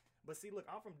 But see, look,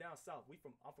 I'm from down south. I'm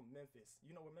from Memphis.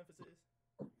 You know where Memphis is?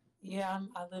 Yeah,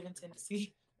 I live in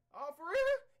Tennessee. Oh, for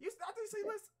real? I think, see,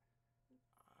 listen.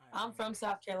 I'm from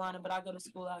South Carolina, but I go to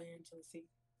school out here in Tennessee.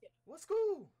 Yeah. What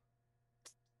school?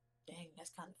 Dang, that's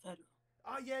kind of federal.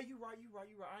 Oh, yeah, you right.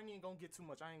 I ain't gonna get too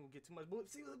much. But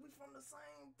see, we from the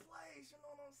same place. You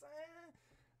know what I'm saying?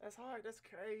 That's hard. That's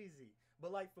crazy. But,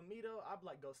 like, for me, though, I'd,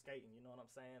 like, go skating. You know what I'm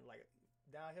saying? Like,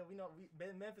 down here,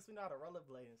 in Memphis, we know how to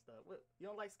rollerblade and stuff. What, you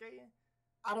don't like skating?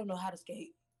 I don't know how to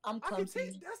skate. I'm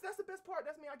clumsy. That's the best part.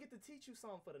 That's me. I get to teach you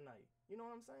something for the night. You know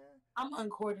what I'm saying? I'm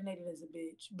uncoordinated as a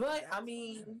bitch. But, I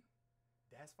mean.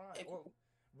 That's fine.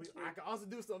 I can also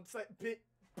do some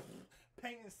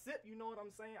paint and sip, you know what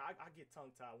I'm saying? I get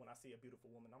tongue-tied when I see a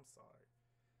beautiful woman. I'm sorry.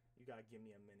 You gotta give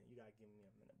me a minute.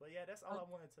 But yeah, that's all I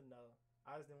wanted to know.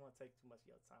 I just didn't want to take too much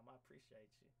of your time. I appreciate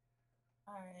you.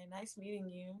 All right, nice meeting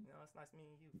you. You know, it's nice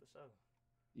meeting you for sure.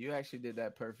 You actually did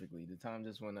that perfectly. The time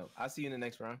just went up. I'll see you in the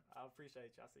next round. I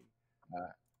appreciate you. I'll see you. All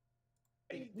right.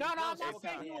 No, I'm not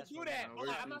saying you would do that.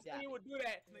 I'm not saying you would do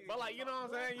that. But, like, you know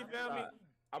what I'm saying? You feel me?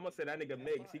 I'm gonna say that nigga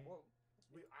mix.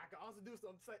 I can also do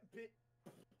some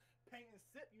paint and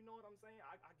sip, you know what I'm saying?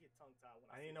 I get tongue-tied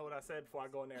when I didn't know what I said before I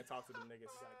go in there and talk to them niggas.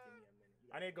 You gotta give me a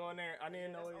minute. I didn't go in there. I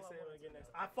didn't know what he said when I get next.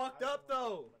 I fucked up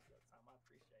though. I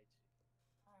appreciate you.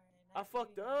 I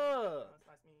fucked up. It's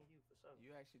nice meeting you for sure.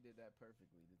 You actually did that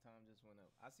perfectly. The time just went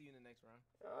up. I'll see you in the next round.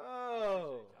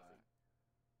 Oh.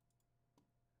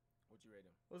 What you rate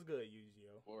him? What's good,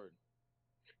 Yu-Gi-Oh? Word.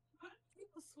 He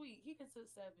was sweet. He can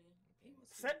sit 7. He was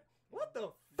sweet. What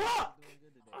the fuck?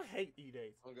 I hate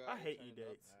EDATE. I hate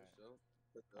EDATE.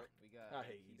 I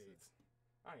hate EDATE.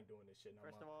 I ain't doing this shit no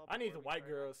more. I need the white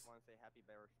girls. I want to say happy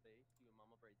birthday to you,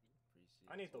 Mama Brazy. Appreciate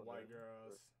I need the white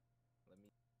girls. Let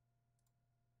me.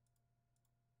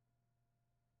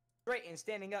 Straight and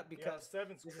standing up because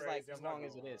seven's this is crazy. like as long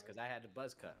as it is because I had the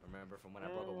buzz cut. Remember from when I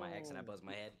broke up with my ex and I buzzed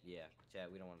my head? Yeah, Chad,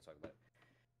 we don't want to talk about it.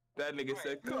 That nigga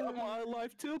said, cut my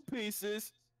life to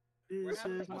pieces. This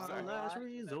is my Sorry. last No,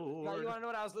 resort. you wanna know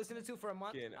what I was listening to for a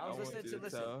month? Ken, I was I want listening you to to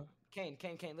listen. tell. Kane,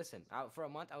 listen. For a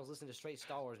month, I was listening to straight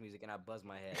Star Wars music, and I buzzed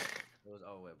my head. It was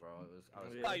over, bro. I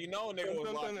was. Oh, you know, nigga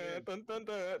was watching. Yeah,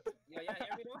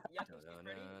 hear me though? Yeah,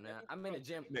 No. I'm in the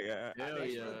gym. Nigga, Hell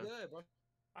It's yeah. real good, bro.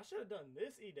 I should have done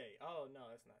this E-Day. Oh no,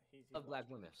 that's not. He's Love black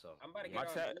women, so I'm about to My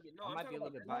get chat- I might be a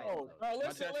little bit biased. No, though. bro, My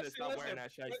listen. dad said stop wearing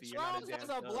that shiesty. If You're not a Charles damn has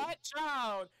a thug. black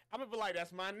child, I'm gonna be like,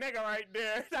 that's my nigga right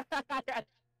there.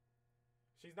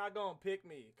 She's not gonna pick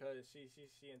me because she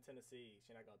in Tennessee.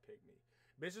 She's not gonna pick me.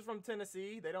 Bitches from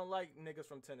Tennessee, they don't like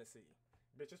niggas from Tennessee.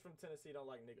 Bitches from Tennessee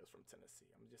don't like niggas from Tennessee.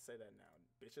 I'm gonna just say that now.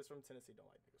 Bitches from Tennessee don't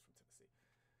like niggas from Tennessee.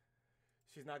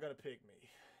 She's not gonna pick me,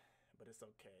 but it's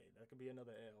okay. That could be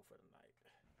another L for the night.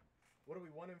 What are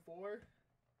we 1 and 4?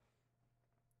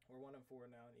 We're 1 and 4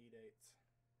 now in E-Dates.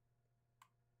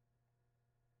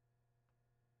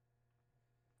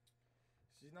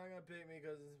 She's not gonna pick me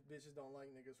because bitches don't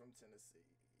like niggas from Tennessee.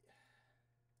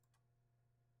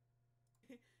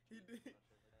 He did.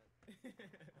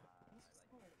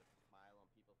 Smile on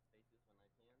people's faces when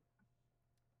I can.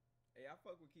 Hey, I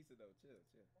fuck with Kisa though. Chill.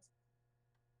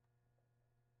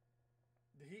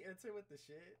 Did he enter with the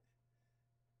shit?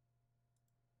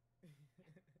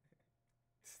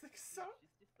 This nigga's so.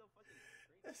 She's just so fucking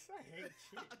crazy. That's I hate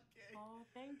shit. Oh,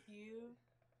 thank you.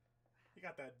 He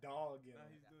got that dog in Nah,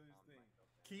 him. he's doing his thing.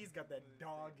 Key's got that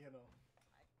dog in him.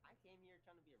 I came here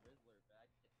trying to be a Rizzler, but I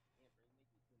can't bring make me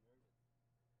too nervous.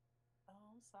 Oh,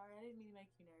 I'm sorry. I didn't mean to make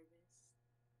you nervous.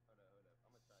 Hold up. I'm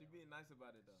gonna try. She being nice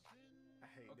about it though. I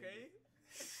hate Okay.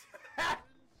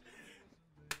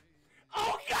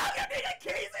 Oh god, that nigga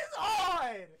Keys is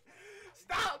on!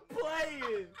 Stop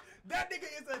playing! That nigga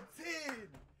is a 10!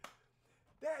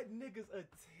 That nigga's a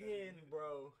 10,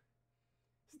 bro.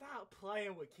 Stop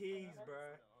playing with Keys, bro.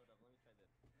 Hold up. Let me try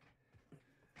this.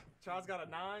 Charles got a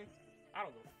 9? I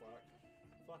don't give a fuck.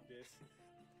 Fuck this.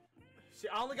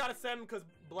 Shit, I only got a 7 because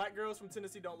black girls from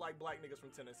Tennessee don't like black niggas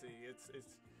from Tennessee.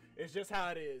 It's just how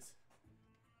it is.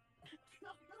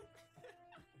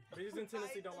 Bitches in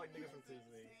Tennessee don't like niggas from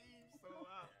Tennessee.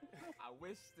 I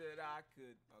wish that I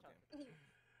could. Okay.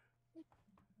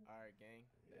 All right, gang.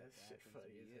 Yeah, that shit happens to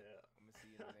funny be as it. hell. I'm gonna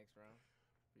see you in the next round.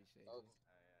 Appreciate you.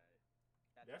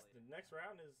 That's the next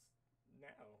round is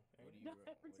now. What do ain't you it?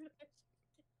 rate?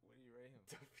 What do you rate him?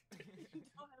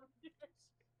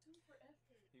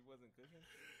 He wasn't cooking.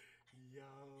 Yo.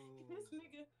 This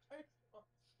nigga, first of all,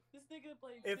 this nigga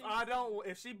played. If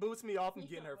she boots me off, I'm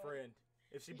getting her friend.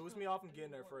 If she boots me off, I'm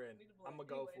getting her friend. I'm gonna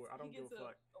go for it. I don't give a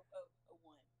fuck. A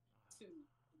 1, 2.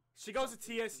 She goes to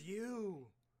TSU.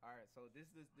 All right, so this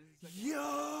is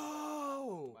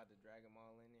Yo! about to drag them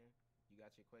all in here. You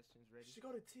got your questions ready? She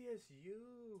go to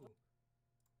TSU.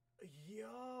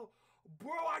 Yo,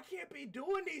 bro, I can't be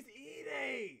doing these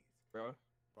E-Days. Bro,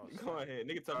 go ahead.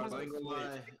 Nigga talking about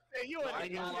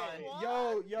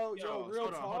Yo,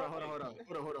 real talk. Hold on.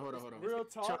 Real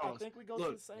talk. Charles, I think we go to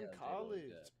look. the same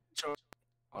college.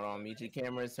 Hold on, mute your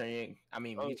cameras. Mute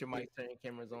your mic. Turn your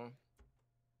cameras on.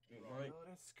 Yo,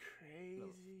 that's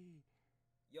crazy.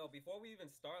 Yo, before we even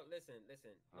start, listen.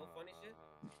 No funny shit.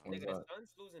 What's Nigga, the up?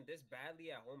 Suns losing this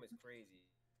badly at home is crazy.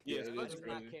 Yeah, I does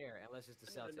not care unless it's the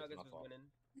I knew Celtics. the Nuggets My was fault. winning.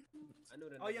 I knew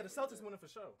the Oh yeah, the Nuggets was Celtics winning for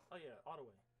sure. Oh yeah, all the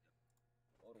way.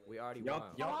 We already Y'all- won.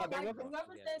 y'all- Oh, I like,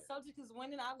 whoever said Celtics is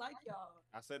winning, I like y'all.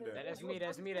 I said that. That's me.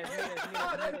 That's me. Nah,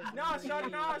 shut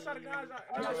it.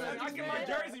 I get my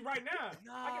jersey right now.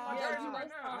 I get my jersey right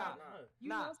now.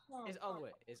 Nah, it's over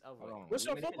with. It's over with. What's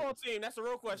your football team? That's the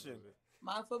real question.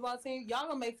 My football team, y'all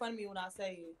gonna make fun of me when I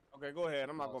say it. Okay, go ahead.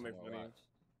 I'm not gonna make fun of you.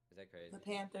 Is that crazy? The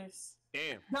Panthers.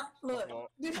 Damn. Nah, look. Buffalo.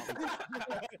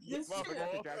 Just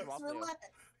Buffalo. relax.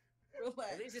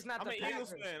 At least it's not I'm the an Eagles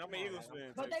Packers. fan. I'm an Eagles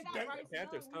fan. But they got Bryce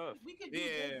Panthers Young. tough. We could do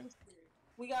Yeah. business here.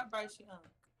 We got Bryce Young.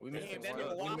 We Damn, missing that one.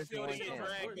 nigga We missing Waffle one didn't get chance.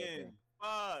 dragged in.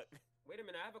 Fuck. Wait a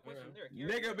minute, I have a question there.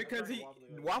 Nigga, because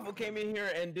Waffle came in here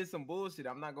and did some bullshit.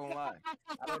 I'm not gonna lie. I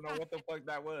don't know what the fuck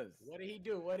that was. What did he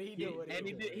do? What did he do? And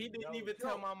he didn't even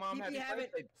tell my mom happy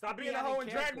birthday. Stop being a hoe and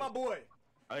drag my boy.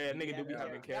 Oh yeah, nigga do be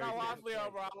having Shout out character.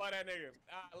 Waffle, bro. I love that nigga.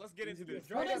 Let's get into this.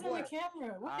 What is in the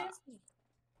camera? What is it?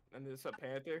 And it's a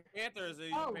Panther. Panthers.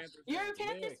 Oh, Panthers. you're a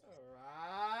Panthers?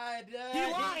 Right. He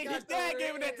lied. His dad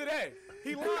gave him that today.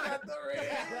 He lied.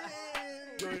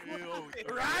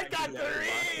 Right, got the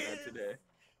ring today.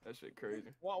 That shit crazy.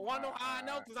 Wanna know how I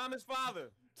know? Cause I'm his father.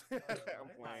 I'm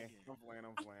playing.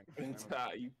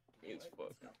 Nah, you it's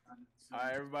fuck. All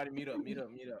right, everybody, meet up.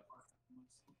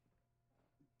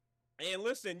 And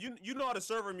listen, you know how to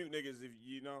server mute niggas if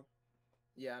you know.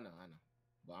 Yeah, I know.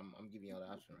 But I'm giving y'all the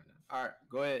option right now. All right,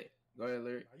 go ahead. Go ahead,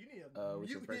 Lyric. You need to what's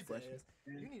your mute first his question? ass.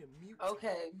 You need to mute.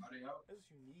 Okay. That's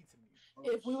what you need to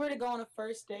mute. If we were to go on a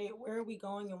first date, where are we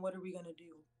going and what are we gonna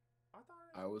do?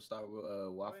 I will start with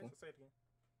Waffle. Say it again.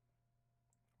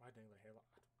 Why didn't I hear?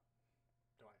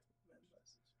 Don't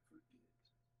ask.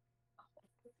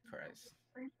 Christ.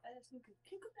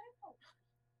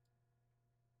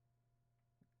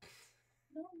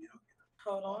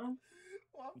 Hold on.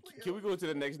 Can we go to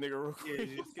the next nigga real quick?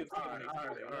 Yeah, just skip to the next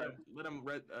one. Let him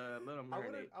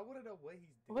marinate. I wanna know what he's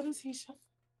doing. What is he?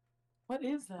 What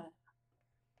is that?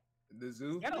 The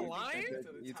zoo? That a lion?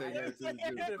 You take her to the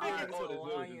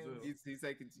zoo. He's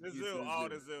taking the zoo. Oh,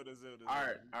 the zoo.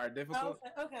 Alright, difficult.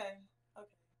 Okay.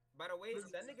 By the way,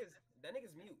 that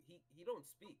nigga's mute. He don't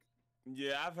speak.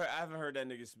 Yeah, I haven't heard that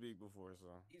nigga speak before,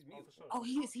 so. He's mute. Oh,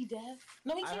 is he deaf?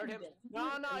 No, he can't be deaf. No,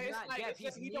 it's not like deaf.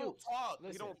 He's he mute. don't talk.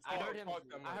 Listen, He don't I talk.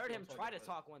 heard him try to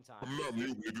talk one time. I'm not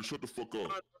mute, nigga. Shut the fuck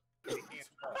up.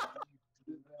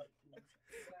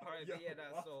 Alright, but yeah,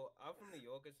 so I'm from New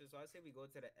York, so I say we go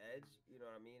to the Edge. You know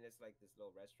what I mean? It's like this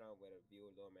little restaurant with a view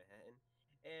of Lower Manhattan.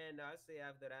 And I say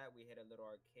after that we hit a little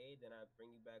arcade, then I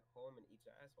bring you back home and eat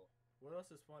your asshole. What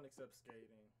else is fun except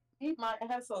skating? Eat my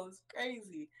asshole is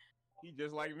crazy. He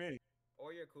just like me.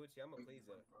 Or your coochie, I'm a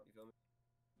pleaser. You feel me?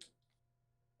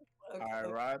 All right,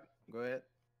 Rob, go ahead.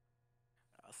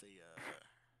 I'll say,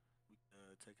 we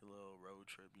take a little road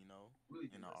trip, you know,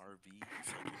 in an RV,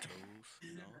 sucking toes,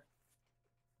 you know.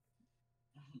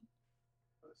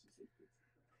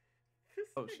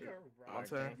 Oh shit! My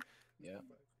turn. Yeah.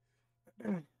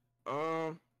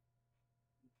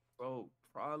 So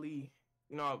probably,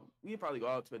 we probably go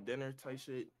out to a dinner type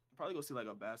shit. Probably go see like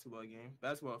a basketball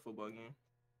or football game.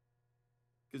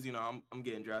 Cause I'm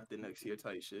getting drafted next year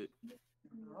type shit.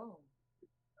 Oh.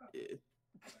 Yeah.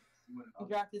 You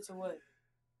drafted to what?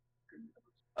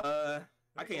 I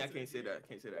can't say that.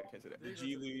 The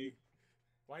G League.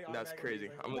 That's crazy.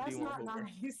 I'm a That's D1 not hooper.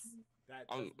 nice. That's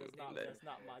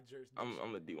not my jersey.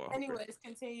 I'm a D1 hooper. Anyways,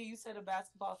 continue. You said a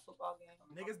football game.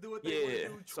 Niggas do what they want to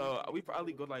do. So we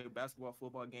probably go like a basketball,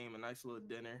 football game, a nice little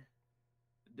dinner.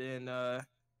 Then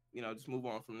just move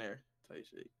on from there type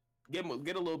shit. Get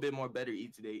a little bit more better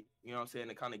each date. You know what I'm saying?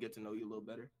 To kind of get to know you a little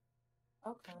better.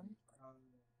 Okay.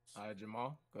 All right,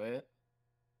 Jamal, go ahead.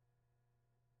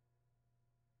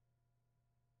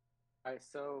 All right,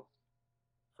 so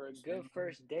for a good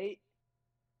first date,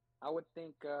 I would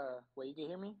think. Wait, you can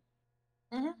hear me?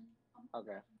 Mhm.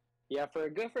 Okay. Yeah, for a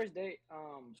good first date,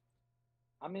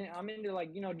 I'm into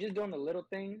like just doing the little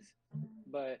things,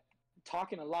 but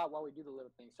talking a lot while we do the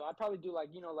little things. So I'd probably do like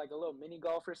a little mini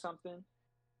golf or something,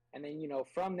 and then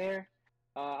from there,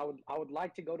 I would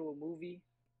like to go to a movie,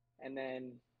 and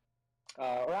then,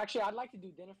 or actually I'd like to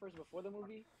do dinner first before the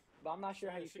movie. But I'm not sure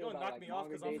how you feel about like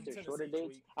longer dates or shorter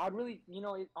dates. I'd really,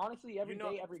 honestly, every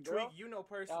day, every girl,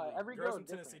 personally, every girls girl in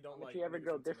Tennessee different. don't I like treat every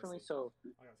girl differently, so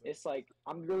Tennessee. it's like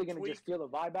I'm really gonna just feel the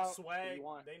vibe out. Swag, if you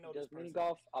want they know just this mini person.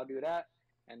 golf, I'll do that.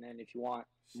 And then if you want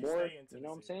She more, stay in you know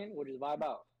what I'm Tennessee. saying? We'll just vibe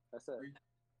out. That's it.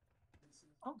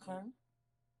 Okay.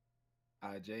 All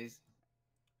right, Jace.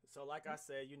 So like I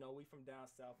said, we from down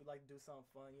south. We like to do something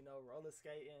fun, roller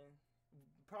skating.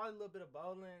 Probably a little bit of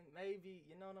bowling, maybe.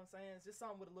 You know what I'm saying? It's just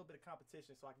something with a little bit of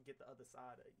competition so I can get the other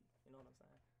side of you. You know what I'm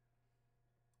saying?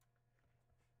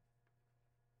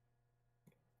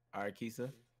 All right,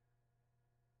 Kisa.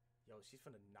 Yo, she's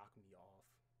finna knock me off.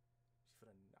 She's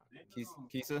finna knock me off.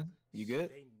 Kisa, you good?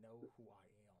 They know who I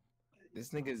am. This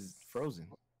nigga's frozen.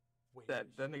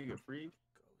 That nigga freak.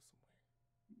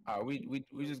 All right,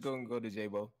 we just gonna go to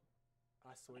J-Bo.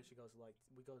 I swear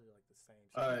we go to like the same.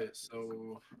 Alright,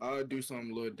 so I'll do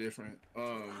something a little different.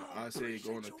 I say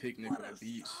go on a picnic on the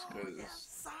beach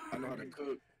because I know how to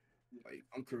cook. Like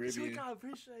I'm Caribbean,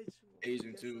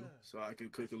 Asian too, so I can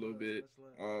cook a little bit.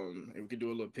 And we can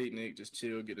do a little picnic, just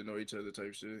chill, get to know each other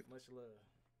type shit. Much love.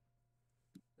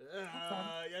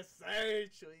 Yes, sir.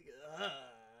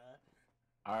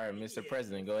 All right, Mr.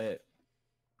 President, go ahead.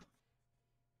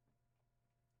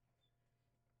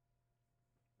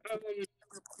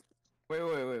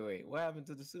 Wait. What happened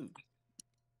to the suit?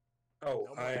 Oh,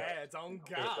 no more ads on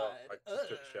God. I just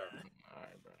took a shower. All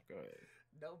right, bro. Go ahead.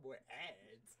 No more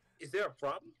ads. Is there a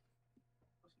problem?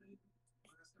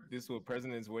 This what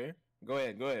presidents wear? Go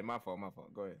ahead. My fault.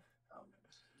 Go ahead.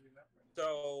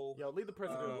 So, yo, leave the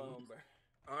president alone, bro.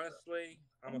 Honestly,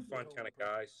 I'm a fun kind of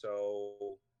guy,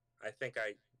 so I think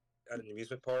at an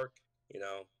amusement park,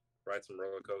 ride some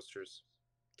roller coasters,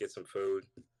 get some food,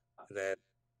 and then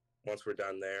once we're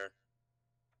done there,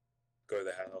 go to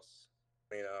the house,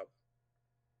 clean up,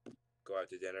 go out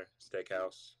to dinner,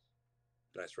 steakhouse,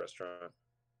 nice restaurant.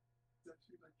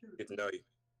 Get to know you.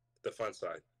 The fun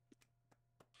side.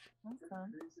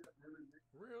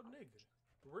 Real nigga.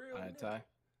 Real Alright, nigga. Ty.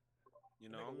 You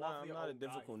know, I'm not a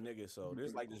difficult nigga, so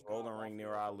there's like this rolling ring near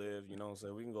where I live, you know what I'm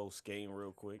saying? We can go skating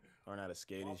real quick, learn how to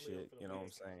skate and shit, you know what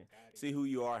I'm saying? See who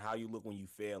you are, how you look when you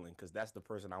failing, because that's the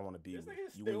person I want to be with.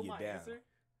 You when you're down.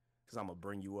 Because I'm going to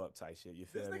bring you up type shit, you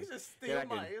feel me? This nigga just steal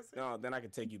my answer? No, then I can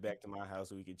take you back to my house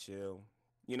so we can chill.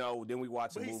 You know, then we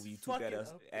watch a movie, you toot that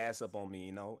ass up on me,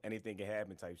 you know? Anything can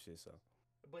happen type shit, so.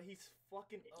 But he's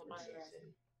fucking up my ass.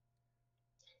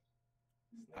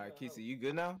 Alright, Keisha, you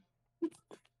good now?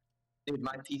 Dude,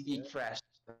 my PC crashed.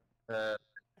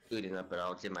 Good enough, but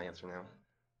I'll give my answer now.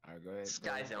 Alright, go ahead.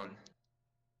 Sky Zone.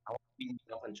 I want to be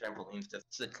up on trampolines to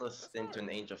sit close into an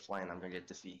age of flying I'm gonna get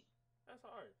to see. That's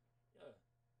hard. Yeah.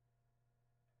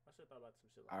 I should have thought about some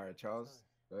shit like Alright, Charles,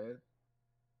 go ahead.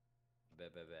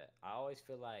 Bet. I always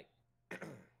feel like I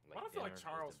don't feel like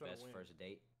Charles is the best win. first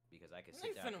date because I can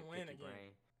He sit down finna and win pick your again.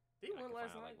 brain. Did he I win can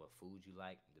last find out, night? like what food you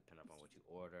like, depending upon what you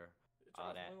order, Did all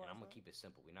Charles that, win and last I'm gonna night? keep it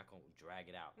simple. We're not gonna drag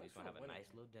it out. We're just gonna have a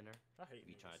nice little dinner. I hate If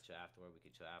you trying to chill afterward, we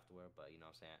can chill afterward. But you know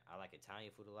what I'm saying? I like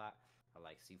Italian food a lot. I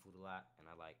like seafood a lot, and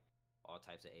I like all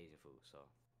types of Asian food. So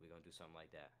we're gonna do something like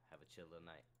that. Have a chill little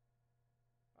night.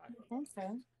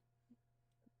 Okay.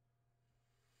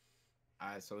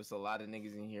 Alright, so it's a lot of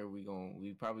niggas in here. We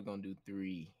probably gonna do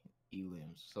 3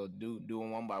 elims. So do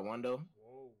them one by one though.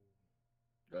 Whoa.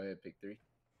 Go ahead, pick 3.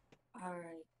 All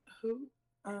right. Who?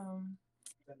 I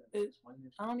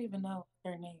don't even know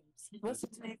their names. What's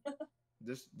his name?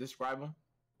 Just describe them.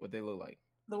 What they look like.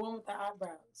 The one with the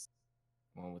eyebrows.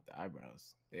 One with the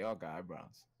eyebrows. They all got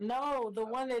eyebrows. No, the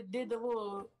one that did the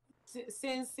little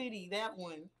Sin City. That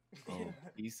one. Oh,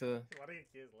 Issa. Why do your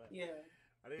kids laugh? Yeah.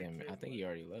 Damn, I think he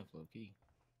already left, low key.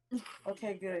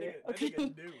 Okay, good. That Okay.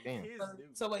 nigga new. Damn. Kids new.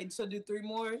 So wait, so do 3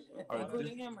 more, Or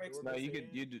including him, or No, you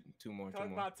do 2 more. Talk 2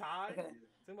 more. about Ty. Okay.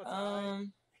 Talk about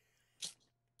Ty.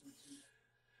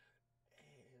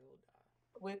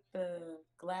 With the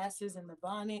glasses and the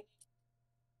bonnet.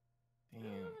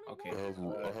 Damn. Okay.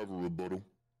 I have a rebuttal.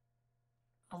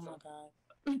 Oh my god.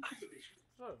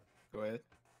 Go ahead.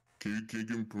 Can you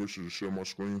give me permission to share my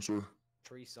screen, sir?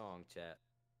 Free song, chat.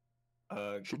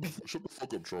 Shut the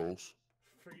fuck up, Charles.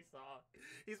 Free song.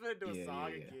 He's been doing a song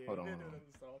again. Hold on. He's been doing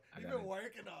a song. I He's got been it.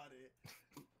 working on it.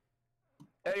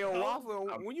 Hey, yo, Waffle,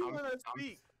 when you gonna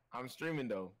speak? I'm streaming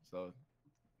though, so.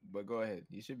 But go ahead.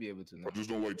 You should be able to now. I just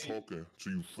don't like talking to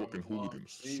you fucking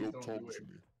hooligans. Stop talking to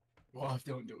me. Well,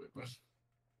 don't do it, bro.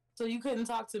 So you couldn't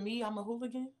talk to me? I'm a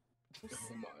hooligan? Oh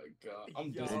my god.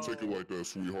 Don't take it like that,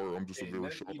 sweetheart. I'm just a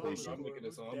very sharp person. I'm making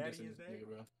a song. I'm dissing this nigga,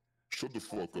 bro. Shut the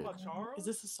fuck up. Is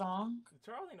this a song?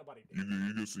 Charles ain't nobody.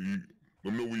 You can see.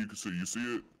 Let me know when you can see. You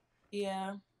see it?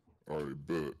 Yeah. Alright,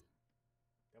 bet.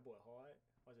 That boy hard.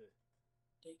 Watch it.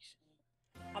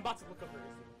 I'm about to look up her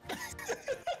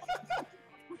Instagram.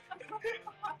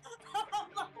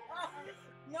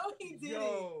 No, he didn't.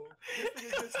 Yo, this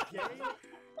nigga just gay.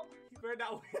 He better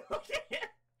not win. Okay.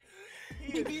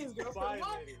 He is girlfriend.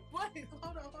 What?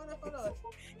 Hold on.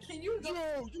 Can you go?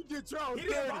 Yo, you did Charles. He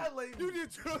didn't violate me. You did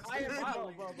Charles. I am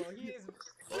violating, bro. He is.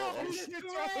 I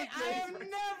am never.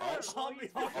 I'll swear.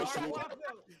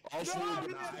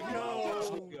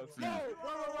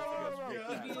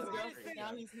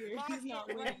 Now he's here. He's not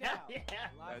winning.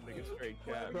 That nigga straight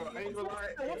cap. Bro, I ain't gonna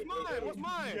lie. What's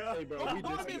mine? Hey, bro, we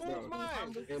just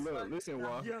bro. Hey, look, listen,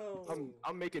 Wa.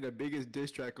 I'm making the biggest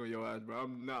diss track on your ass, bro.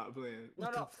 I'm not playing.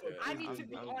 No. I need to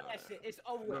be on that shit. It's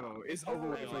over. No, it's over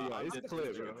with for y'all. It's a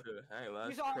clip, bro.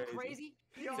 He's all crazy.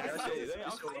 He's all crazy.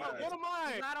 What am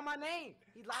I? He lied on my name.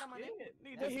 He lied on my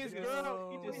name. His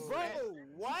girl. Bro,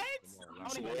 what? I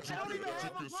don't even have a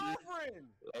girlfriend.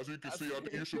 As you can see, I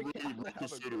think you should really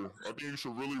reconsider. I think you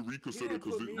should really reconsider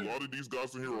because a lot of these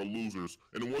guys in here are losers,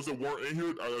 and the ones that weren't in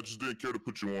here, I just didn't care to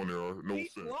put you on there. No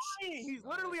He's offense. lying. He's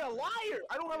literally a liar.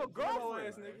 I don't have a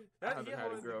girlfriend. I haven't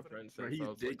had a girlfriend since I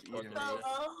was dick eating.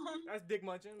 That's dick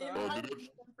munching. Did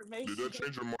that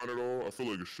change your mind at all? I feel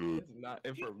like it should. Not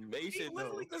information, He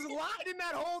literally just lied in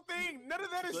that whole thing. None of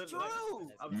that is true.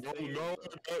 Not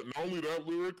only that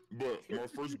lyric, but my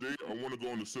first date, I want to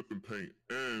go on the sip and paint,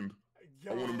 and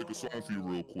I want to make a song for you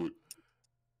real quick.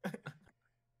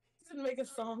 He's gonna make a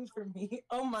song for me.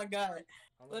 Oh my god.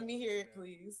 Let me hear it,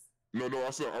 please. No, I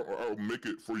said I'll make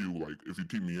it for you, like, if you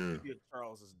keep me in.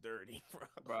 Charles is dirty, bro.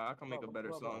 Bro, I can make a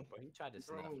better song. He tried to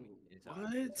snap me.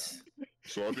 What?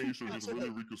 So I think you should just really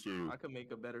reconsider. I can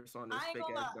make a better song than I ain't fake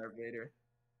gonna ass lie. Darth Vader.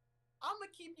 I'm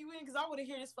gonna keep you in because I want to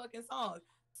hear this fucking song.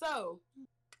 So,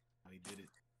 He did it.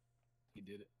 He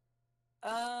did it.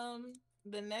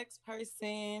 the next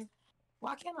person.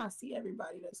 Why can't I see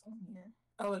everybody that's on here?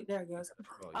 Oh wait, there it goes. Can't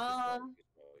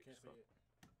see it.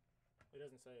 It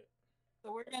doesn't say it.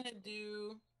 So we're gonna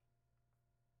do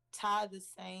Ty the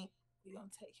Saint. We're gonna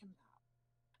take him out.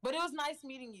 But it was nice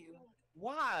meeting you.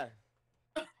 Why?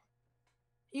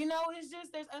 You know, it's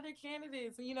just there's other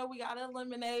candidates, and you know we gotta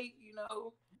eliminate. You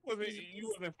know, You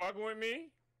wasn't fucking with me.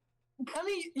 I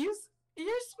mean, you're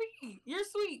sweet. You're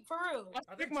sweet for real. I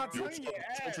stick my tongue in your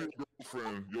Talk to ass. your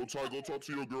girlfriend. Yo, Ty, go talk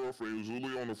to your girlfriend. Who's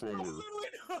literally on the phone with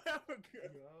her.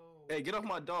 Hey, get off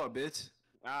my dog, bitch.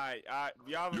 Alright,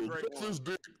 y'all have a Yo, great get one. this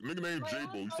dick. Nigga named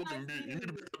J-Bo. You fucking need, you need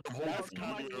to be at them hoes for So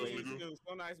nice you, meeting you nigga. too.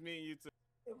 So nice meeting you too.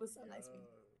 It was so nice meeting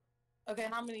you. Okay,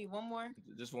 how many? One more.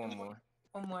 Just one more.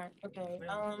 One more. Okay.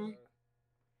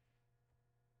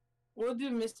 We'll do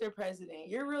Mr. President.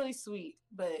 You're really sweet,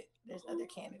 but there's other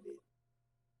candidates.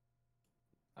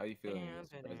 How you feeling, Mr.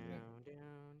 President?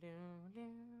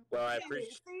 Well, I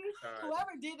appreciate.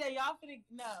 Whoever did that, y'all finna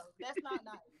no. That's not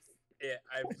nice. Yeah,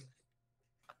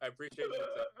 I appreciate it,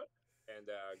 and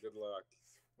good luck.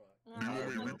 Do you want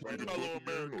me to replay my little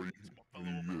man, or you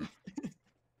good?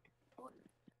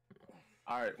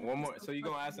 All right, one more. So you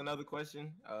gonna ask another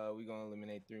question? We gonna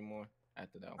eliminate 3 more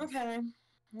after that one. Okay.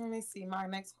 Let me see. My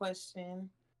next question.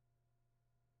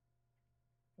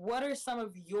 What are some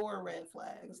of your red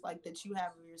flags, like that you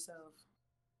have of yourself?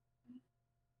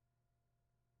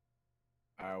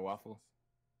 All right, Waffle.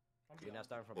 You're not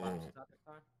starting from bottom to top this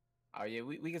time? Oh yeah,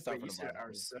 we can start Wait, from you the said bottom.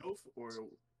 ourselves or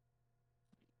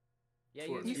Yeah,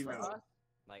 for you female? for us.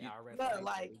 Like our red No, flags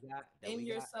like that in we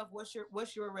got. yourself.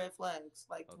 What's your red flags?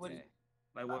 Like what? Okay.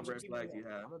 Like what red flags you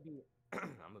have? I'm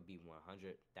gonna be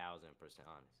 100,000%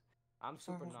 honest. I'm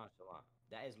super nonchalant.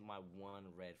 That is my one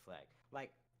red flag.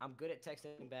 Like I'm good at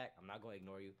texting back. I'm not gonna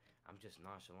ignore you. I'm just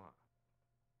nonchalant.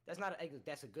 That's not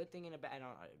that's a good thing and a bad.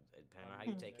 Depending on how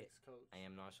you take it. I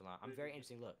am nonchalant. I'm very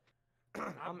interesting. Look,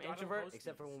 I'm an introvert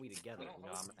except for when we together. You know,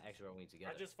 I'm an extrovert when we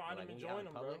together. I just find But, them like, when we out enjoying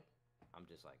in them, bro. public, I'm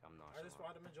just like I'm nonchalant. I just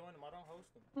find them enjoying them. I don't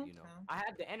host them. You know, I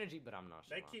have the energy, but I'm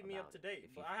nonchalant. They keep me up to date,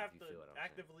 but I have to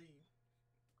actively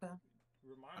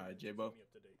remind All right, them to J-Bo. keep me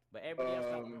up to date. But everybody else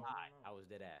got lied. I was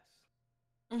dead ass.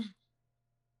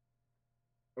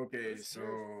 Okay, so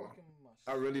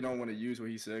I really don't want to use what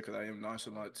he said because I am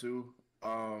nonchalant too.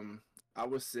 I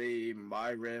would say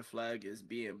my red flag is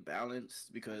being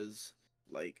balanced because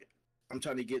like I'm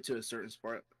trying to get to a certain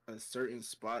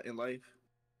spot in life.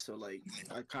 So like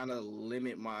I kind of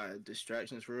limit my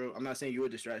distractions for real. I'm not saying you're a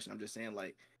distraction. I'm just saying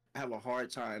like I have a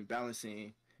hard time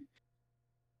balancing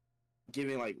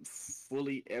giving like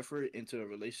fully effort into a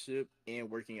relationship and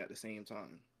working at the same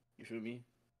time. You feel me?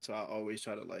 So I always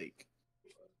try to like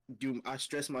I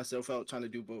stress myself out trying to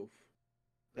do both.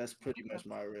 That's pretty much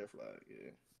my red flag,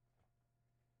 yeah.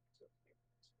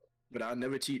 But I'll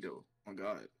never cheat though. Oh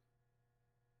God.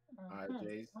 All right,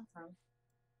 Jays. All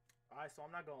right, so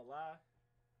I'm not gonna lie.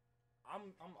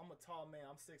 I'm a tall man.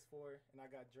 I'm 6'4" and I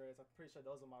got dreads. I'm pretty sure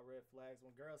those are my red flags.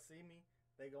 When girls see me,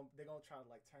 they're gonna try to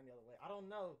like turn the other way. I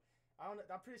don't know. I'm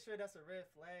pretty sure that's a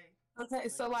red flag. Okay,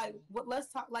 so like,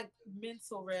 let's talk like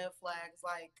mental red flags,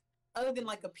 like other than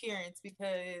like appearance,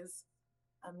 because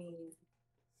I mean,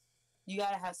 you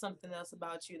gotta have something else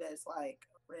about you that's like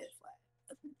a red flag,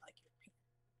 like your appearance.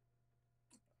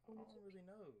 I don't really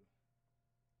know.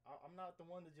 I'm not the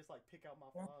one to just like pick out my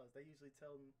flaws. They usually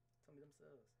tell me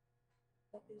themselves.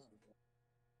 I don't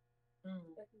know.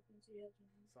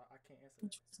 So I can't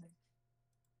answer that.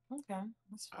 Okay,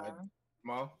 that's fine.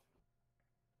 Mo?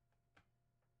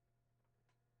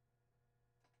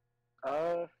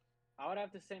 I would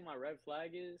have to say my red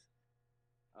flag is,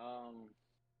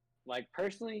 like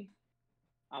personally,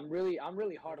 I'm really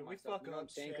hard on myself. You know what I'm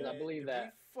saying? Because I believe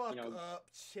that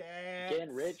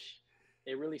getting rich,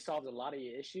 it really solves a lot of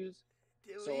your issues.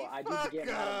 So I do get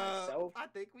mad at myself. I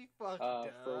think we fucked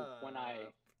for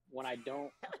when I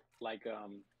don't like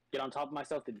get on top of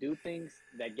myself to do things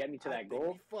that get me to that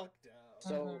goal. We fucked up.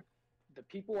 So the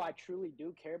people I truly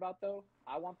do care about, though,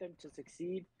 I want them to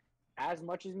succeed as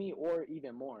much as me or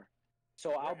even more.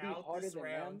 So I'll be harder than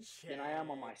them than I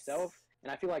am on myself.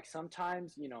 And I feel like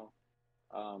sometimes, you know,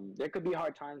 there could be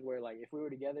hard times where, like, if we were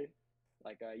together,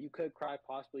 like, you could cry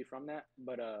possibly from that.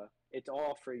 But it's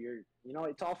all for your, you know,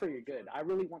 it's all for your good. I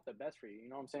really want the best for you. You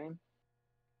know what I'm saying?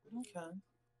 Okay.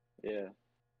 Yeah.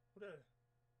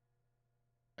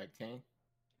 Okay.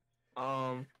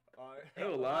 I ain't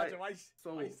gonna lie. Why you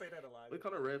say that, Elijah? What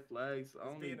kind of red flags? I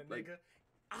don't being even a like. nigga.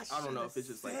 I don't know if it's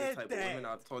just like the type of women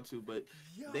I've talked to, but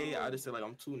I just say like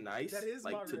I'm too nice,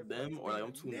 like to them, or like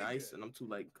I'm too nice and I'm too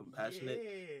like compassionate.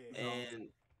 Yeah. And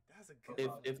that's a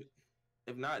good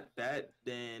if not that,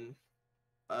 then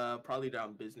probably that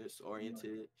I'm business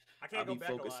oriented. I'll be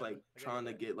focused like trying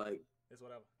to get like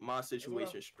my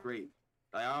situation straight.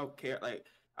 Like I don't care. Like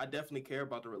I definitely care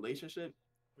about the relationship,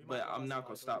 but I'm not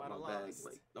gonna stop my bag,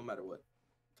 like no matter what.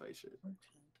 Type shit.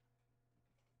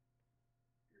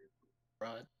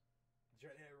 Rod.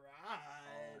 Dreadhead Rod.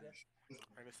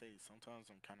 I gotta say, sometimes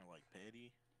I'm kind of like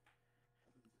petty,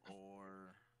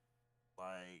 or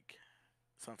like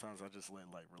sometimes I just let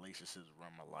like relationships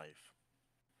run my life.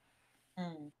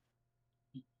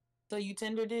 So you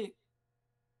tender dick?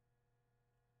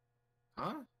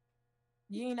 Huh?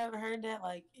 You ain't never heard that?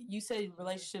 Like you said,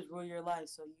 relationships rule your life,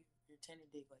 so you're tender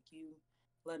dick. Like you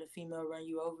let a female run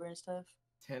you over and stuff.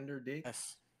 Tender dick.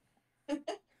 Yes.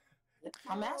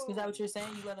 I'm asking, is that what you're saying?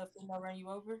 You let a female run you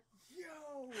over?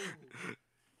 Yo.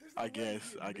 I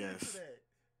guess.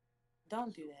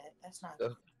 Don't do that. That's not.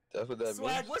 That's what that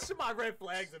Swag, means. what should my red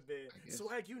flags have been?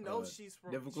 Swag, you know she's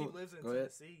from. difficult. She lives in Go ahead.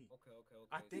 Tennessee. Okay.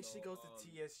 I think she goes to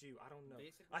TSU. I don't know.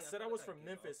 Basically, I said I feel was like from I give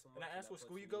Memphis, out so and I much asked what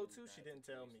that school puts you go me in to. She bad didn't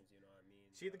tell me. situations, you know what I mean?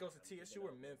 She either goes to I'm giving TSU or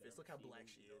up, but Memphis. I'm Look how black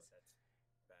feeding she you, is. that's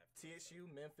bad for TSU,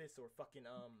 Memphis, or fucking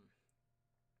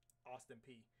Austin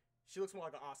P. She looks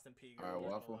more like an Austin P. All right,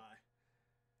 Waffle.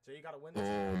 So you gotta win this.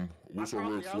 What's our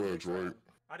red flags, right?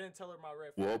 I didn't tell her my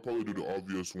red flags. Well, I'll probably do the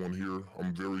obvious one here.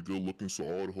 I'm very good looking, so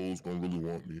all the hoes gonna really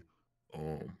want me.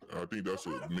 And I think that's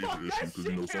a major issue because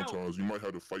you know sometimes you might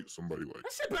have to fight somebody like.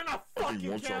 That shit better not I fucking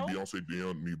think one time count. Beyonce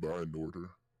DM'd me, but I ignored her.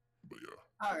 But yeah.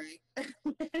 All right.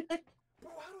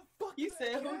 Bro, how the fuck you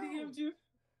said who DM'd you?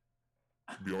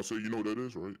 Beyonce, you know what that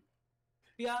is, right?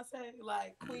 Beyonce,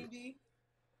 like Queen B.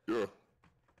 Yeah.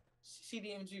 She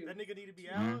DM'd you. That nigga need to be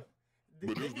out.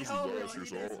 But this is last year,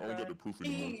 so I don't got the proof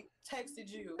anymore. He texted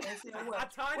you and said what? I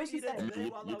tried What to she eat that said? I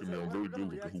mean, look at me, I'm very good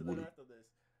looking. Who wouldn't?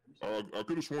 I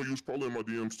could have sworn you was probably in my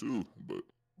DMs too, but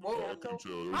I couldn't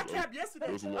tell. I capped yesterday.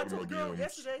 There was a lot I of my told a girl DMs.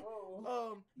 yesterday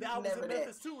that I was in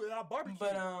Memphis too, and I barbecued.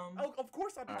 But oh, of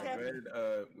course I'd be All right, capping. go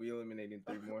ahead. We eliminating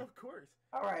 3 more. Of course.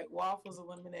 All right, Waffles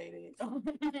eliminated. All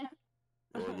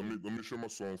right, let me share my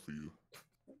song for you.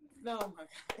 No, my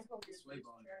God.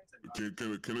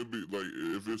 Can it be like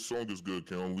if this song is good?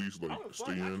 Can I at least like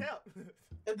stay in?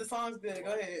 If the song's good,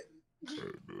 go ahead.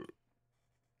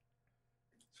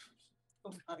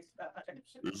 Oh my God.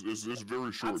 It's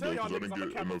very short though because I didn't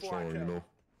get enough song, you know.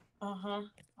 I'm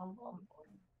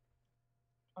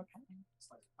okay.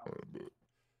 Alright, bet.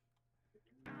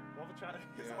 Waffle try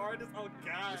his hardest. Oh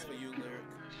God. This for you, lyric.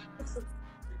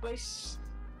 Wait,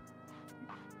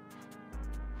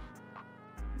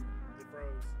 It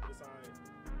froze. It's alright.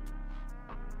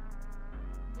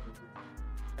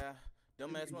 Yeah,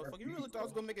 dumbass motherfucker. You really thought I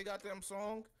was gonna make a goddamn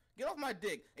song? Get off my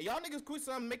dick. And y'all niggas quit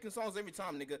making songs every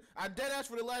time, nigga. I deadass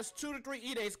for the last 2 to 3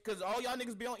 E-days, cause all y'all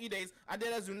niggas be on E-days. I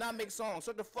deadass do not make songs.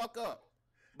 Shut the fuck up.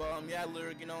 But yeah,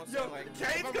 lyric, you know what I'm saying? Like,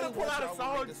 Kane's gonna pull out a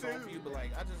song too. For you, but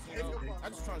like, I just, you know, I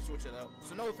just trying to switch it up.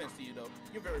 So no offense to you though.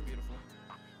 You're very beautiful.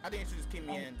 I think you should just keep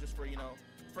me in just for, you know,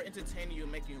 for entertaining you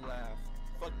and making you laugh.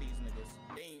 Fuck these niggas.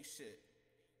 They ain't shit.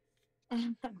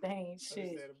 they ain't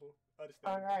shit. Understandable.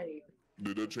 All right.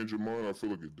 Did that change your mind? I feel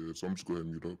like it did, so I'm just go ahead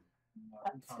and mute up.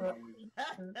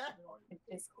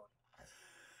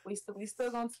 We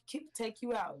still gonna take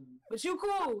you out, but you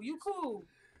cool.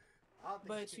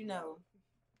 But you know,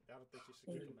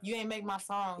 you ain't make my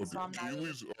song, Okay. so I'm Can not. you at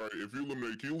least, all right, if you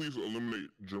eliminate, can you at least eliminate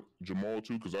Jamal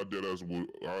too? Because I did as well.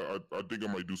 I think I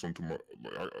might do something to my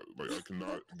I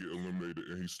cannot get eliminated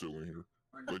and he's still in here.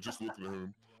 Like just looking at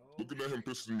him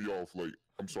pisses me off. Like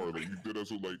I'm sorry, like you did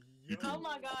as like you can Oh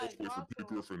my God, cosplay for Peter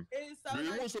Griffin. It is so Did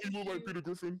anyone nice say you look like Peter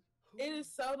Griffin? It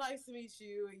is so nice to meet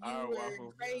you. You All right, were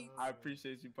Waffle. great. I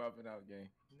appreciate you popping out, gang.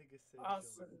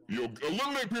 Awesome. Yo,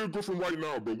 eliminate Peter Griffin right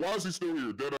now, bro. Why is he still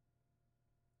here? Dead.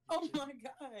 Oh my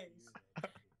gosh.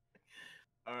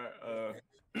 All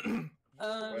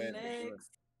right. Next,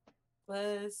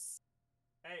 let's.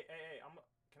 Hey,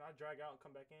 can I drag out and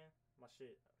come back in? My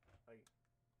shit, like.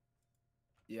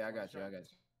 Yeah, I got you.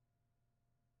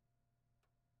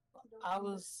 I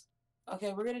was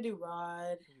okay. We're gonna do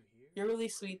Rod. You're really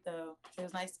sweet though. It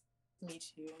was nice to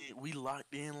meet you. We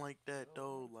locked in like that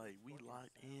though. Like we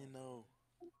locked in though.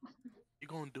 You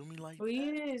gonna do me like Well, that? he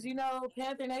is, you know,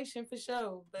 Panther Nation for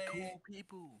sure. But Cool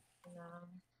people. you know.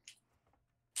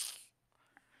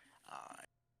 Alright.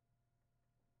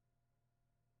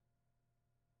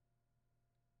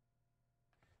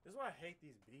 This is why I hate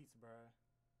these beats, bro.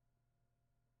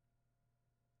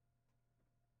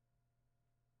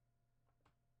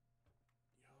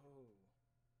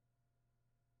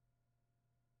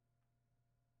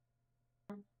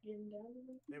 Getting down to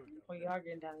it? There we go. We are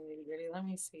getting down to the gritty. Let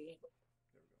me see.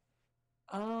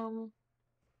 Jamal's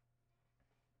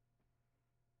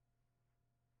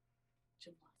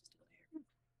still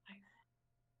there.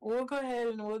 We'll go ahead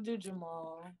and we'll do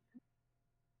Jamal.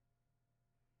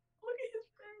 Look at his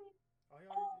face. Oh, he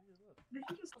already just looked.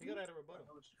 You gotta add a rebuttal.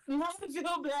 No, I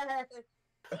feel bad.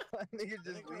 Nigga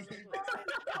just leave.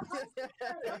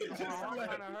 My heart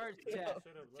kind of hurts, chat.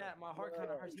 Chat, my heart kind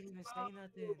of hurts. He didn't even say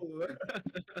nothing.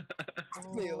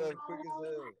 Nigga left quick as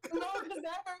hell. No, because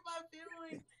that hurt my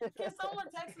feelings. Can someone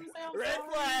text me and say I'm Red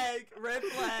sorry? flag! Red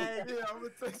flag! Yeah, I'm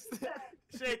gonna text it.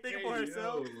 She ain't thinking for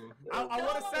herself. I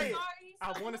want to say it.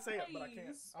 I want to say it, but I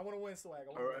can't. I want to win swag.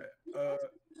 I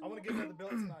want to get another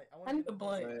belt tonight. I need a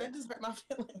blunt. That just hurt my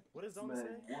feelings. What does Zona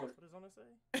say? What does Zona say?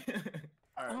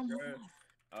 All right, go ahead.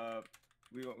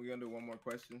 We gonna do one more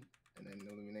question and then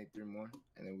eliminate 3 more,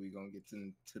 and then we gonna get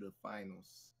to the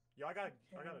finals. Yo, I got a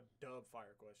dub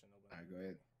fire question. All right, go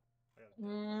ahead. I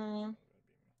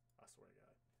swear to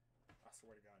God. I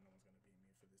swear to God, no one's gonna beat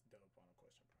me for this dub final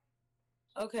question,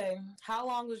 bro. Okay, how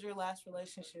long was your last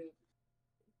relationship?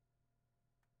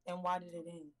 And why did it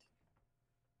end?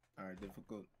 All right,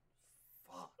 difficult.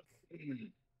 Fuck. God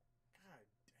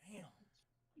damn.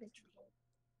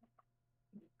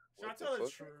 Should I tell the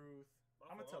truth?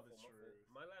 I'm gonna tell the truth.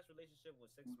 My last relationship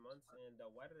was 6 months, and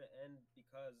why did it end?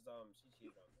 Because she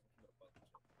cheated on me. What the fuck?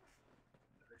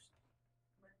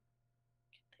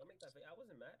 Don't make that face. I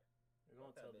wasn't mad. You're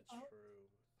gonna tell the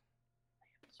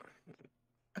truth.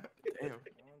 Damn.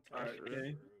 All right,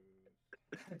 really?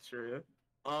 Sure.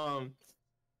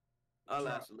 Our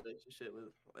last relationship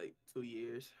was like 2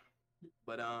 years,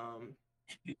 but I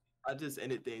just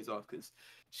ended things off because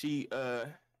she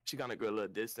kind of grew a little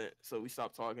distant, so we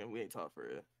stopped talking. We ain't talk for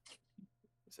real.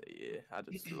 So yeah, I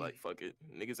just feel like fuck it,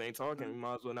 niggas ain't talking. We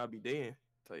might as well not be dating.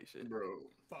 Type shit, bro.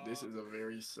 This is a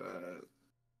very sad.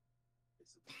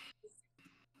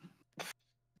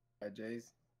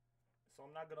 Jays. So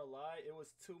I'm not gonna lie, it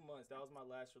was 2 months. That was my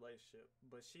last relationship,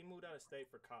 but she moved out of state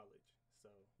for college, so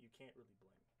you can't really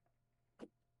blame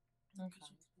me. Okay.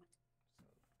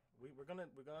 So we're gonna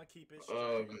keep it straight.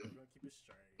 We're gonna keep it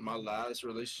straight. My last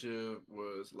relationship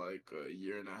was like a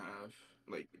year and a half.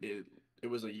 Like it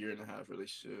was a year and a half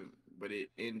relationship, but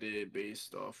it ended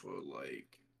based off of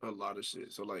like a lot of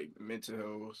shit. So like mental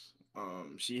health.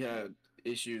 She had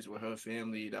issues with her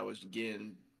family that was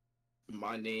getting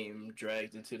my name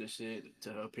dragged into the shit.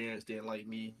 To her parents didn't like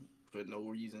me for no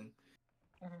reason.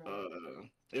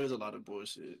 It was a lot of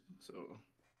bullshit. So,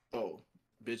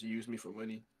 bitch used me for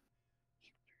money.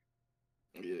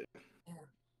 Yeah.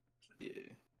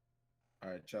 All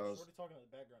right, Charles. What are you talking in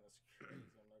the background? That's crazy.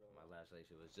 My last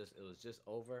relationship was just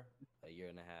over a year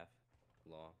and a half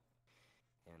long,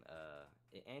 and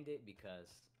it ended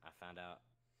because I found out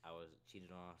I was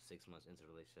cheated on 6 months into the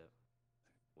relationship.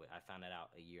 I found that out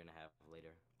a year and a half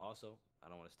later. Also, I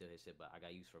don't want to steal his shit, but I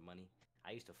got used for money.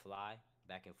 I used to fly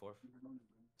back and forth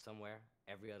somewhere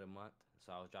every other month,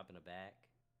 so I was dropping a bag,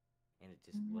 and it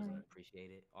just wasn't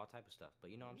appreciated. All type of stuff, but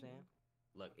you know what I'm saying?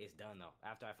 Look, it's done though.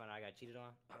 After I found out I got cheated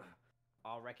on,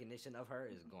 all recognition of her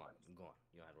is gone. Gone.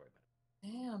 You don't have to worry about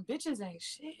it. Damn, bitches ain't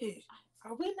shit.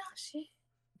 Are we not shit?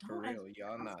 For real,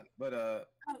 y'all not. But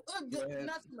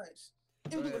not too much.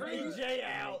 Pre-J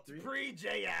out.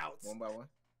 Pre-J out. One by one.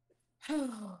 Okay.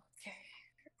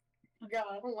 Oh God,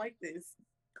 I don't like this.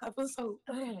 I feel so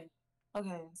bad.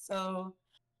 Okay, so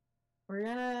we're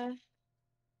gonna.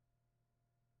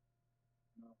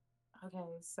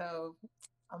 Okay, so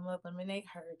I'm gonna eliminate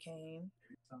Hurricane.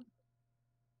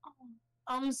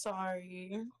 I'm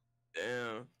sorry.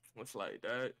 Damn, what's like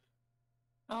that?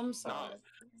 I'm sorry.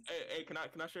 Hey, can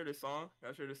I share this song? Can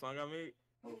I share this song I made?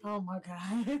 Oh my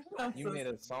God. You made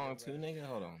a song too, nigga?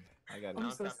 Hold on. I got it. I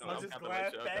was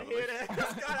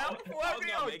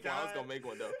gonna make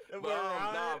one though.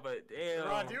 But damn.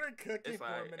 Rod, you were cooking it's for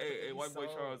like, a minute. hey, white boy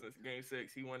Charles in game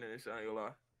 6, he won in this shit. I ain't gonna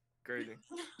lie. Crazy.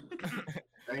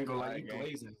 I ain't gonna lie, you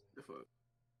blazing.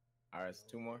 All right, so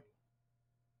 2 more.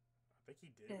 I think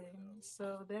he did. Okay,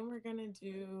 so then we're gonna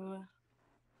do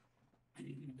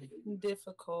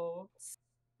difficult.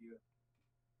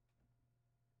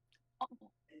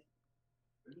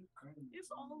 It's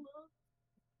all love.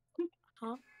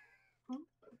 Huh?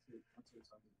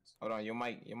 Hold on, your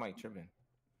mic tripping.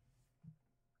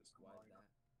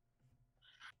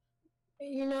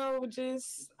 You know,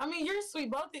 I mean, you're sweet.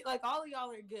 Both, like, all of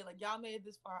y'all are good. Like, y'all made it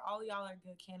this far. All of y'all are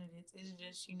good candidates. It's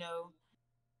just, you know,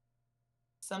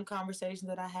 some conversations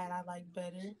that I had I like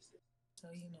better.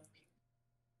 So, you know.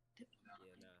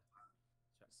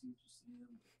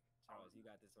 Charles, you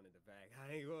got this one in the bag.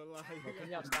 I ain't gonna lie. Can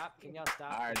y'all stop? Can y'all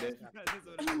stop? All right, dude. I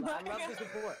love the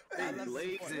support. I love the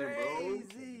support.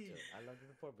 I love the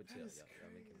support, but chill,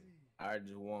 y'all making me. All right,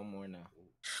 just one more now.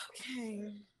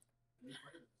 Okay.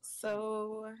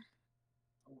 So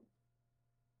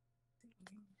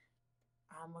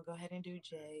I'm gonna go ahead and do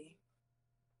Jay.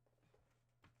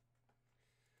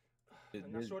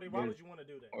 Now, Shorty, why would you want to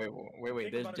do that?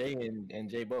 Wait. There's Jay and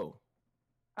J Bo.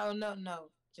 Oh no,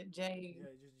 Jay. Yeah,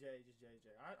 just Jay.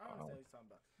 I understand what you're talking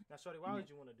about. Now, Shorty, why would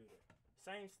you want to do that?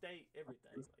 Same state,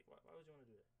 everything. Like, why would you want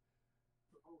to do that?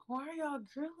 Why are y'all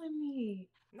grilling me?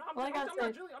 No, I'm like not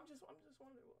said, drilling. I'm just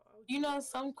wondering. You know,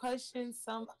 some questions,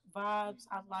 some vibes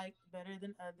I like better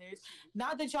than others.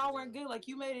 Not that y'all weren't good. Like,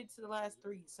 you made it to the last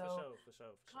 3, so for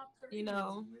sure. You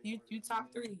know, you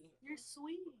top 3. You're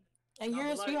sweet. And you're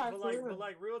a sweetheart. But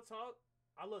like real talk,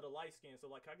 I love the light skin. So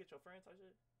like, can I get your friend type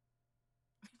shit?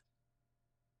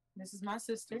 This is my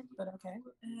sister, but okay.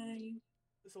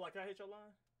 So like, can I hit your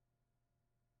line?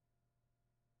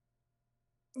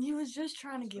 You was just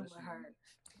trying to get with her.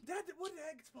 What the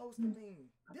heck is supposed to mean?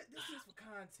 This is for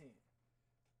content.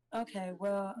 Okay,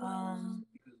 well,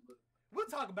 we'll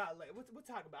talk about it later. We'll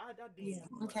talk about it. Yeah.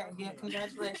 Okay. Yeah.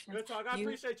 Congratulations. Good talk. I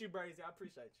appreciate you, Brazy. I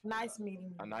appreciate you. Nice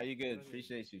meeting you. Now you good.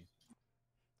 Appreciate you.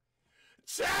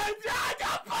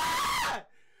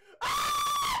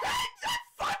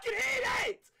 Fucking hate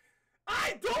EDATE! I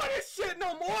ain't doing this shit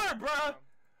no more, bro.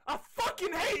 I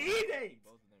fucking hate EDATE.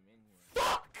 Both of them in here.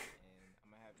 Fuck. And I'm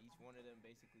gonna have each one of them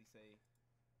basically say.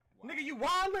 Nigga, you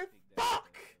wildin'?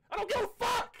 Fuck! I don't give a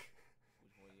fuck!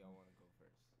 Which one of y'all want to go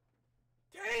first?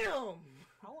 Damn!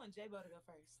 I want J-Bo to go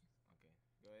first. Okay,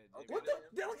 go ahead. What the?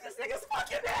 Look at this nigga's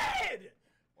fucking head!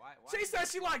 Why? She said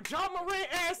she like John Moran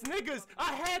ass niggas.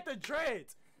 I had the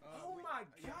dreads. Oh my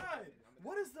god!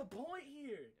 What is the point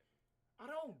here? I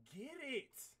don't get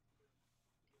it.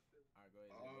 Alright, go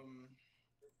ahead.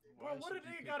 Bro, what did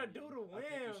they gotta do to win,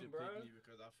 I think you should bro? pick me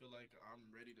because I feel like I'm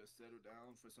ready to settle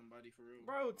down for somebody for real.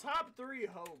 Bro, top 3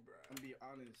 hoe, bro. I'm gonna be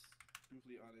honest,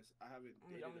 truthfully honest. I haven't.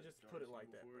 I'm gonna just put it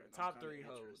like that, bro. Before, Top 3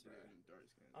 hoes, bro.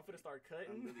 I'm finna start cutting.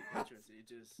 I'm really interested. It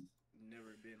just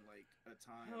never been like a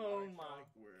time. Oh like, my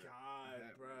where god,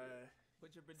 bro.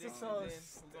 Put your This predictions so in.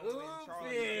 Who's gonna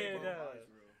stupid. win?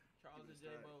 Charles or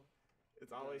J-Bo?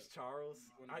 It's always Charles.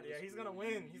 Yeah, he's gonna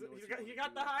win. He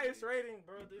got the highest rating,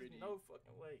 bro. There's no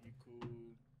fucking way. You cool.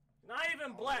 Not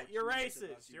even black. You're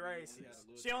racist. You're racist.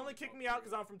 She only kicked me out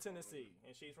because I'm from Tennessee,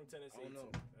 and she's from Tennessee. I don't know.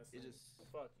 That's It it. just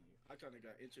Fuck you. I kind of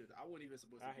got interested. I wasn't even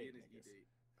supposed to I be hate in this niggas. E-Date.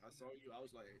 I saw you. I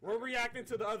was like. We're reacting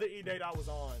to the other E-Date I was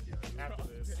on after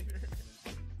this.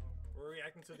 We're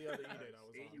reacting to the other E-Date I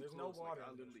was on. There's no water. I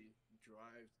literally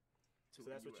drive to. So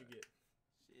that's what you get.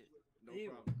 Shit. No Ew.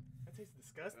 problem. That tastes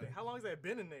disgusting. How long has that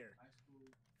been in there?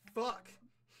 Fuck.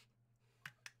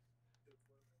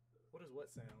 What is what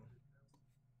sound?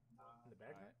 In the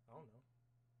background? I don't know.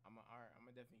 I'm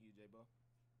gonna definitely use J-Bo.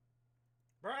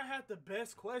 Bro, I had the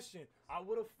best question. I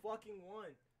would have fucking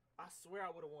won. I swear I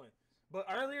would have won. But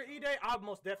earlier E-Day, I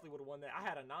most definitely would have won that. I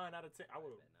had a 9 out of 10. I would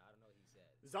have. I don't know what he said.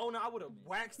 Zona, I would have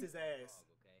waxed his ass.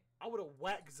 Okay. I would have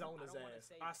whacked Zona's I don't wanna ass.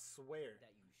 say I swear.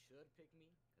 that you should pick me,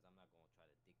 because I'm not going to try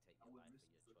to dictate your life and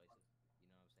your choices. You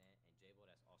know what I'm saying? And J-Bo,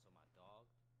 that's also my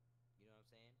dog. You know what I'm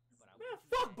saying? But I Man,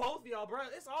 fuck both of y'all, bro.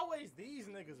 It's always these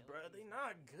niggas, bro. They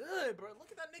not good, bro.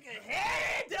 Look at that nigga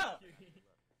head.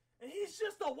 And he's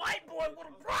just a white boy with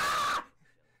a bra.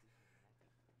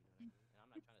 And I'm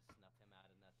not trying to snuff him out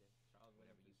of nothing. Charles,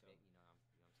 whatever you pick, you know what I'm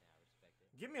saying? I respect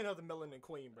it. Give me another melanin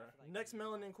queen, bro. Next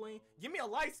melanin queen. Give me a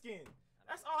light skin.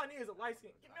 That's all I need is a light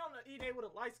skin. Get me on the E-Day with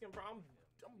a light skin, bro. I'm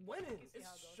winning. It's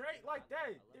straight like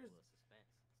that.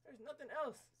 There's nothing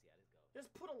else. Just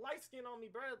put a light skin on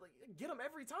me, bro. Like, get them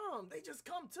every time. They just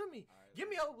come to me. Give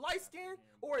me a light skin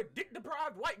or a dick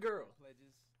deprived white girl.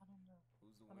 Pledges. I don't know.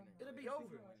 Who's the winner? It'll be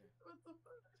over. What the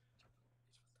fuck?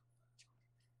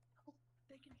 Oh,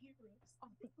 they can hear us.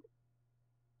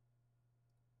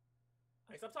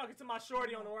 Hey, stop talking to my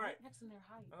shorty on the right. Next in their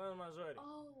height. I'm my shorty.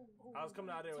 Oh, I was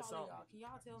coming out there with tall something. y'all. Can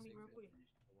y'all tell me real quick?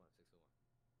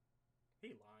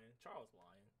 He lying. Charles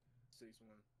lying.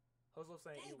 6'1". Jozo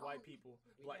saying you Dang, white oh. people.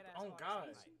 Like, oh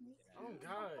God. Oh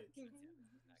God.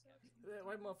 That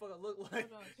white motherfucker look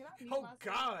like. Hold on, can I mute Oh myself?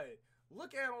 God.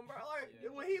 Look at him, bro. Like,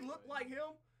 when he look like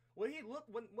him, when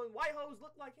white hoes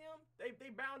look like him, they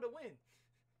bound to win.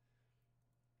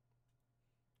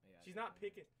 She's not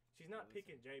picking. She's not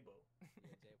picking J-Bo.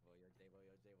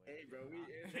 Hey, bro,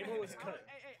 J-Bo is cut.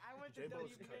 Hey, I went to J-Bo's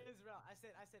WB's cut. route. I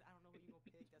said, I don't know who you gonna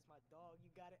pick. That's my dog.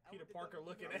 You got it. I Peter went to Parker WB's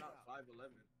looking I'm at. not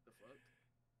 5'11". The fuck?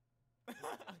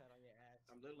 Chat on your ass.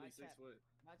 I'm literally My 6 foot.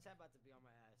 My chat about to be on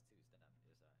my ass too. Stop.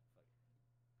 It's alright. Fuck it.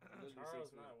 I'm literally Charles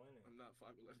 6 not foot. winning. I'm not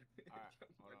 5'11". Alright,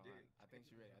 hold on. I think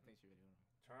she's ready. Hold on.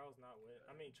 Charles not winning.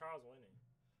 I mean, Charles winning.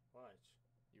 Watch.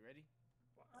 You ready?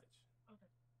 Watch.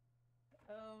 Okay.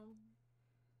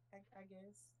 I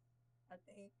guess. I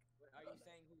think. Are you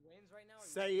saying who wins right now? Or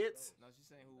you Say it. No, she's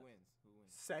saying who wins. Who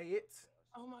wins? Say it.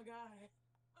 Oh my god.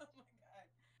 Oh my god.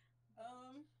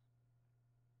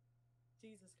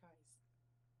 Jesus Christ.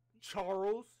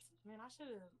 Charles. Man, I should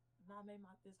have not made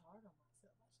this hard on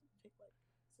myself. I should have picked like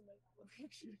somebody that would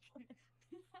picture.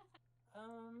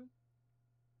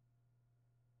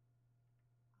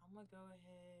 I'm gonna go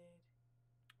ahead.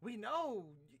 We know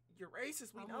you're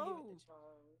racist. We I'm gonna give know. it to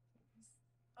Charles.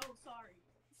 Oh, sorry.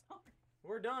 Sorry.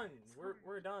 We're done.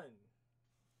 We're done.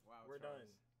 Wow, We're Charles. done.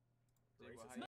 Jay, well, Racist. how you